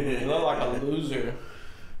 You look like a loser.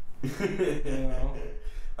 You know?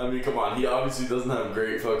 I mean, come on, he obviously doesn't have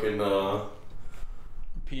great fucking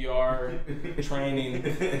PR training.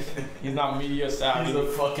 He's not media savvy. He's a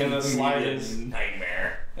fucking the slightest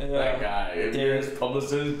nightmare. Yeah. That guy. If you're his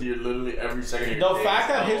publicist, you're literally every second. The fact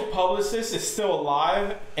that his publicist is still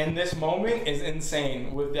alive in this moment is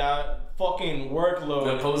insane. With that fucking workload.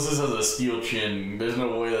 The publicist has a steel chin. There's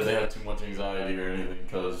no way that they have too much anxiety or anything.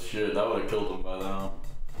 Cause shit, that would have killed him by now.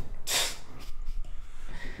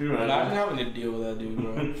 Imagine having to deal with that dude,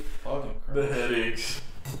 bro. Fucking crazy. The headaches.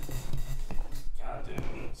 God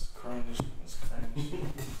damn, it's cringe. It's cringe.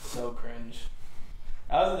 So cringe.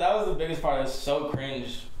 That was the biggest part. It's so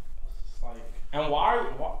cringe. It's like, and why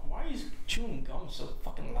are you chewing gum so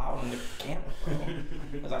fucking loud in the camera, bro?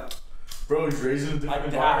 It's like, bro, he's raising a different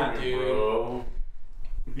environment, dude. Bro.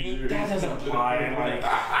 That doesn't apply like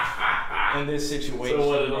in this situation. So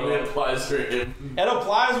what? It only applies for him. It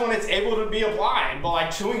applies when it's able to be applied, but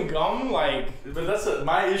like chewing gum, like. But that's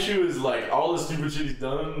my issue is like all the stupid shit he's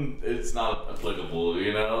done. It's not applicable,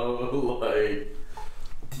 you know. Like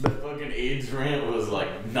the fucking AIDS rant was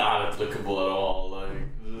like not applicable at all.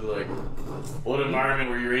 Like what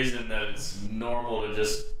environment were you raised in that it's normal to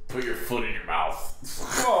just put your foot in your mouth?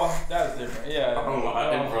 Well, that's different. Yeah.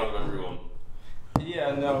 In front of everyone.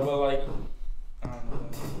 Yeah, no, but like, I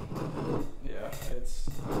don't know. Yeah, it's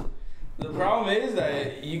the problem is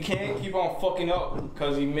that you can't keep on fucking up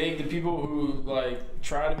because you make the people who like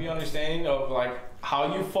try to be understanding of like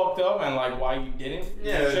how you fucked up and like why you didn't.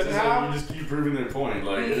 Yeah, you shouldn't have. Like, you just keep proving their point.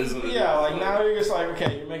 Like it is. Yeah, like now you're just like,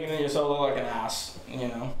 okay, you're making yourself look like an ass. You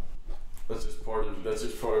know. That's just part of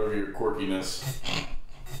your quirkiness.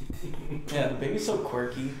 Yeah, the baby's so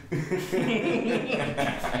quirky.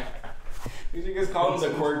 You should just call him the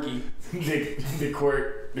quirky. the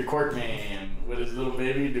quirk man with his little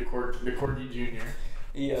baby, the quirky junior.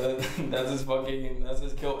 Yeah, that's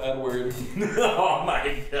his kill Edward. Oh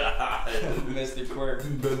my god. Mr. Quirk.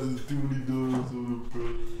 That's his too many dollars on the bro.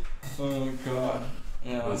 Oh god.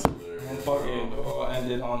 Yeah. That's hilarious. And fucking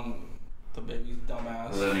ended on the baby's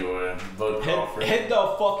dumbass. But anyway, Bud Crawford. Hit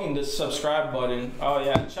the subscribe button. Oh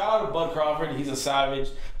yeah, shout out to Bud Crawford. He's a savage.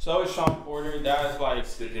 So is Sean Porter. That is like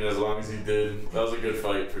sticking as long as he did. That was a good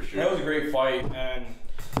fight for sure. That was a great fight, and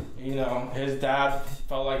you know his dad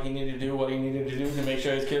felt like he needed to do what he needed to do to make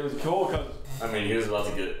sure his kid was cool. Cause I mean, he was about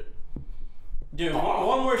to get. Dude,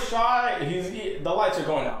 one more shot, the lights are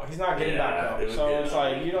going out. He's not getting back up. So it's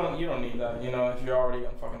like you don't need that. You know, if you're already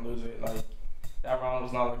gonna fucking lose it, like that round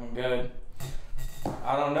was not looking good.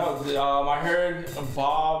 I don't know. I heard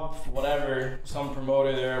Bob, whatever, some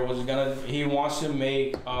promoter there he wants to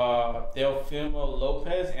make Teofimo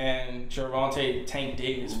Lopez and Gervonta Tank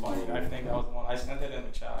Davis fight. I think that was the one. I sent it in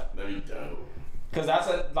the chat. That'd be dope. Cause that's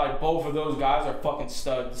like both of those guys are fucking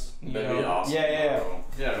studs. That'd be awesome. Yeah.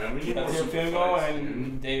 Yeah, man. We need more Teofimo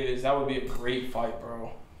and dude. Davis. That would be a great fight,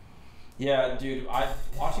 bro. Yeah, dude.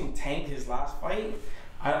 Watching Tank his last fight.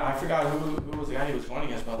 I forgot who was the guy he was going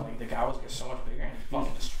against, but like the guy was just so much bigger and he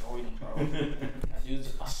fucking destroyed him, bro. That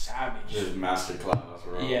dude's a savage. His masterclass,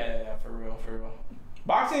 bro. Yeah, for real.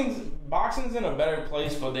 Boxing's in a better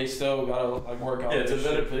place, but they still gotta like work out. Yeah, it's a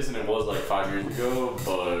better place than it was like 5 years ago,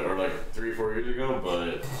 or like 3-4 years ago,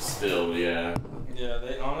 but still, yeah. Yeah,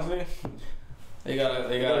 they honestly, they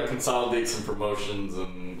gotta consolidate some promotions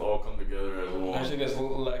and all come together as one. I should just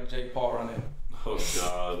let Jake Paul run it. Oh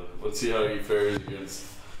God, let's see how he fares against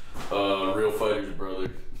Real Fighter's brother.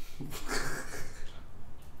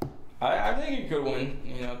 I think he could win.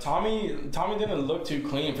 You know, Tommy didn't look too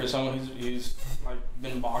clean for someone who's like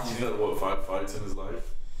been boxing. He's had what, 5 fights in his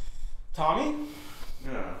life? Tommy?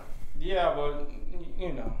 Yeah. Yeah, but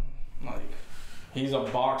you know, like he's a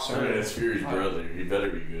boxer. I mean, it's Fury's brother. He better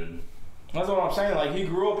be good. That's what I'm saying. Like he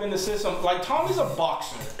grew up in the system. Like Tommy's a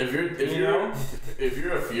boxer. If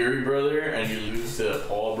you're a Fury brother and you lose to a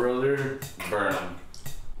Paul brother, burn him.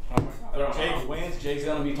 Oh my God. If Jake wins, Jake's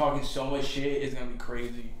gonna be talking so much shit. It's gonna be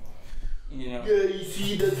crazy. You know. Yeah, you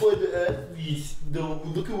see, that's why the athletes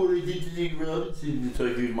don't look at what I did to Nate Robinson. It's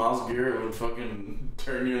like, dude, Myles Garrett would fucking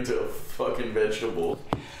turn you into a fucking vegetable.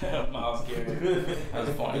 Myles Garrett.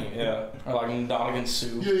 That's funny, yeah. Or like Donegan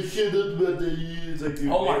Sue. Yeah, shit up about that. It's like,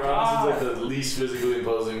 dude, oh my Nate God. Robinson's like the least physically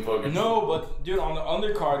imposing fucking. No, but dude, on the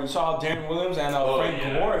undercard, you saw how Darren Williams and Frank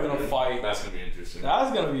Gore are gonna fight. That's gonna be interesting.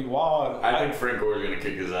 That's gonna be wild. I think Frank Gore's gonna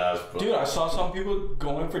kick his ass. But dude, I saw some people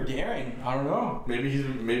going for Darren. I don't know. Maybe he's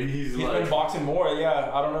He's like been boxing more.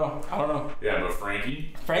 Yeah, I don't know. Yeah, but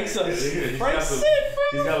Frank's Frank's sick, He's bro.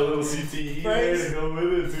 got a little CTE there to go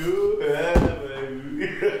with it too. Yeah, baby.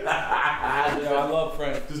 Yeah, I love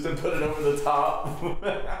Frank. Just to put it over the top.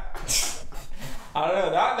 I don't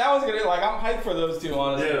know. That was gonna like I'm hyped for those two,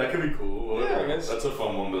 honestly. Yeah, that could be cool. Yeah, I guess. That's a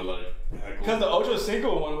fun one to like Because the Ocho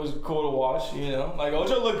Cinco one was cool to watch, you know? Like,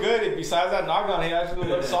 Ocho looked good. Besides that knockdown, he actually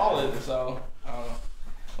looked solid. So, I don't know.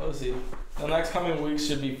 Let's see. The next coming weeks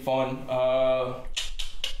should be fun.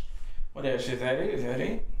 What is it? Is that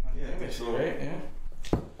it? Yeah, I think so. Right? Yeah.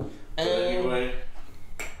 But anyway,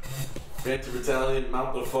 Banter Battalion,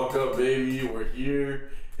 mount the fuck up, baby. We're here.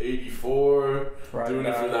 84. Right doing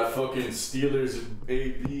back. it for that fucking Steelers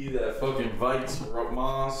AB, that fucking Vikes,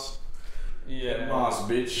 Moss. Yeah. Moss,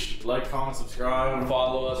 bitch. Like, comment, subscribe.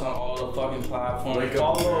 Follow us on all the fucking platforms. Wake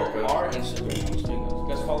up, Follow America. our Instagram.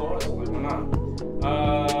 You guys follow us. Like, why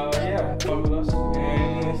not? Yeah. Fuck with us.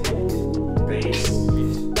 And Peace.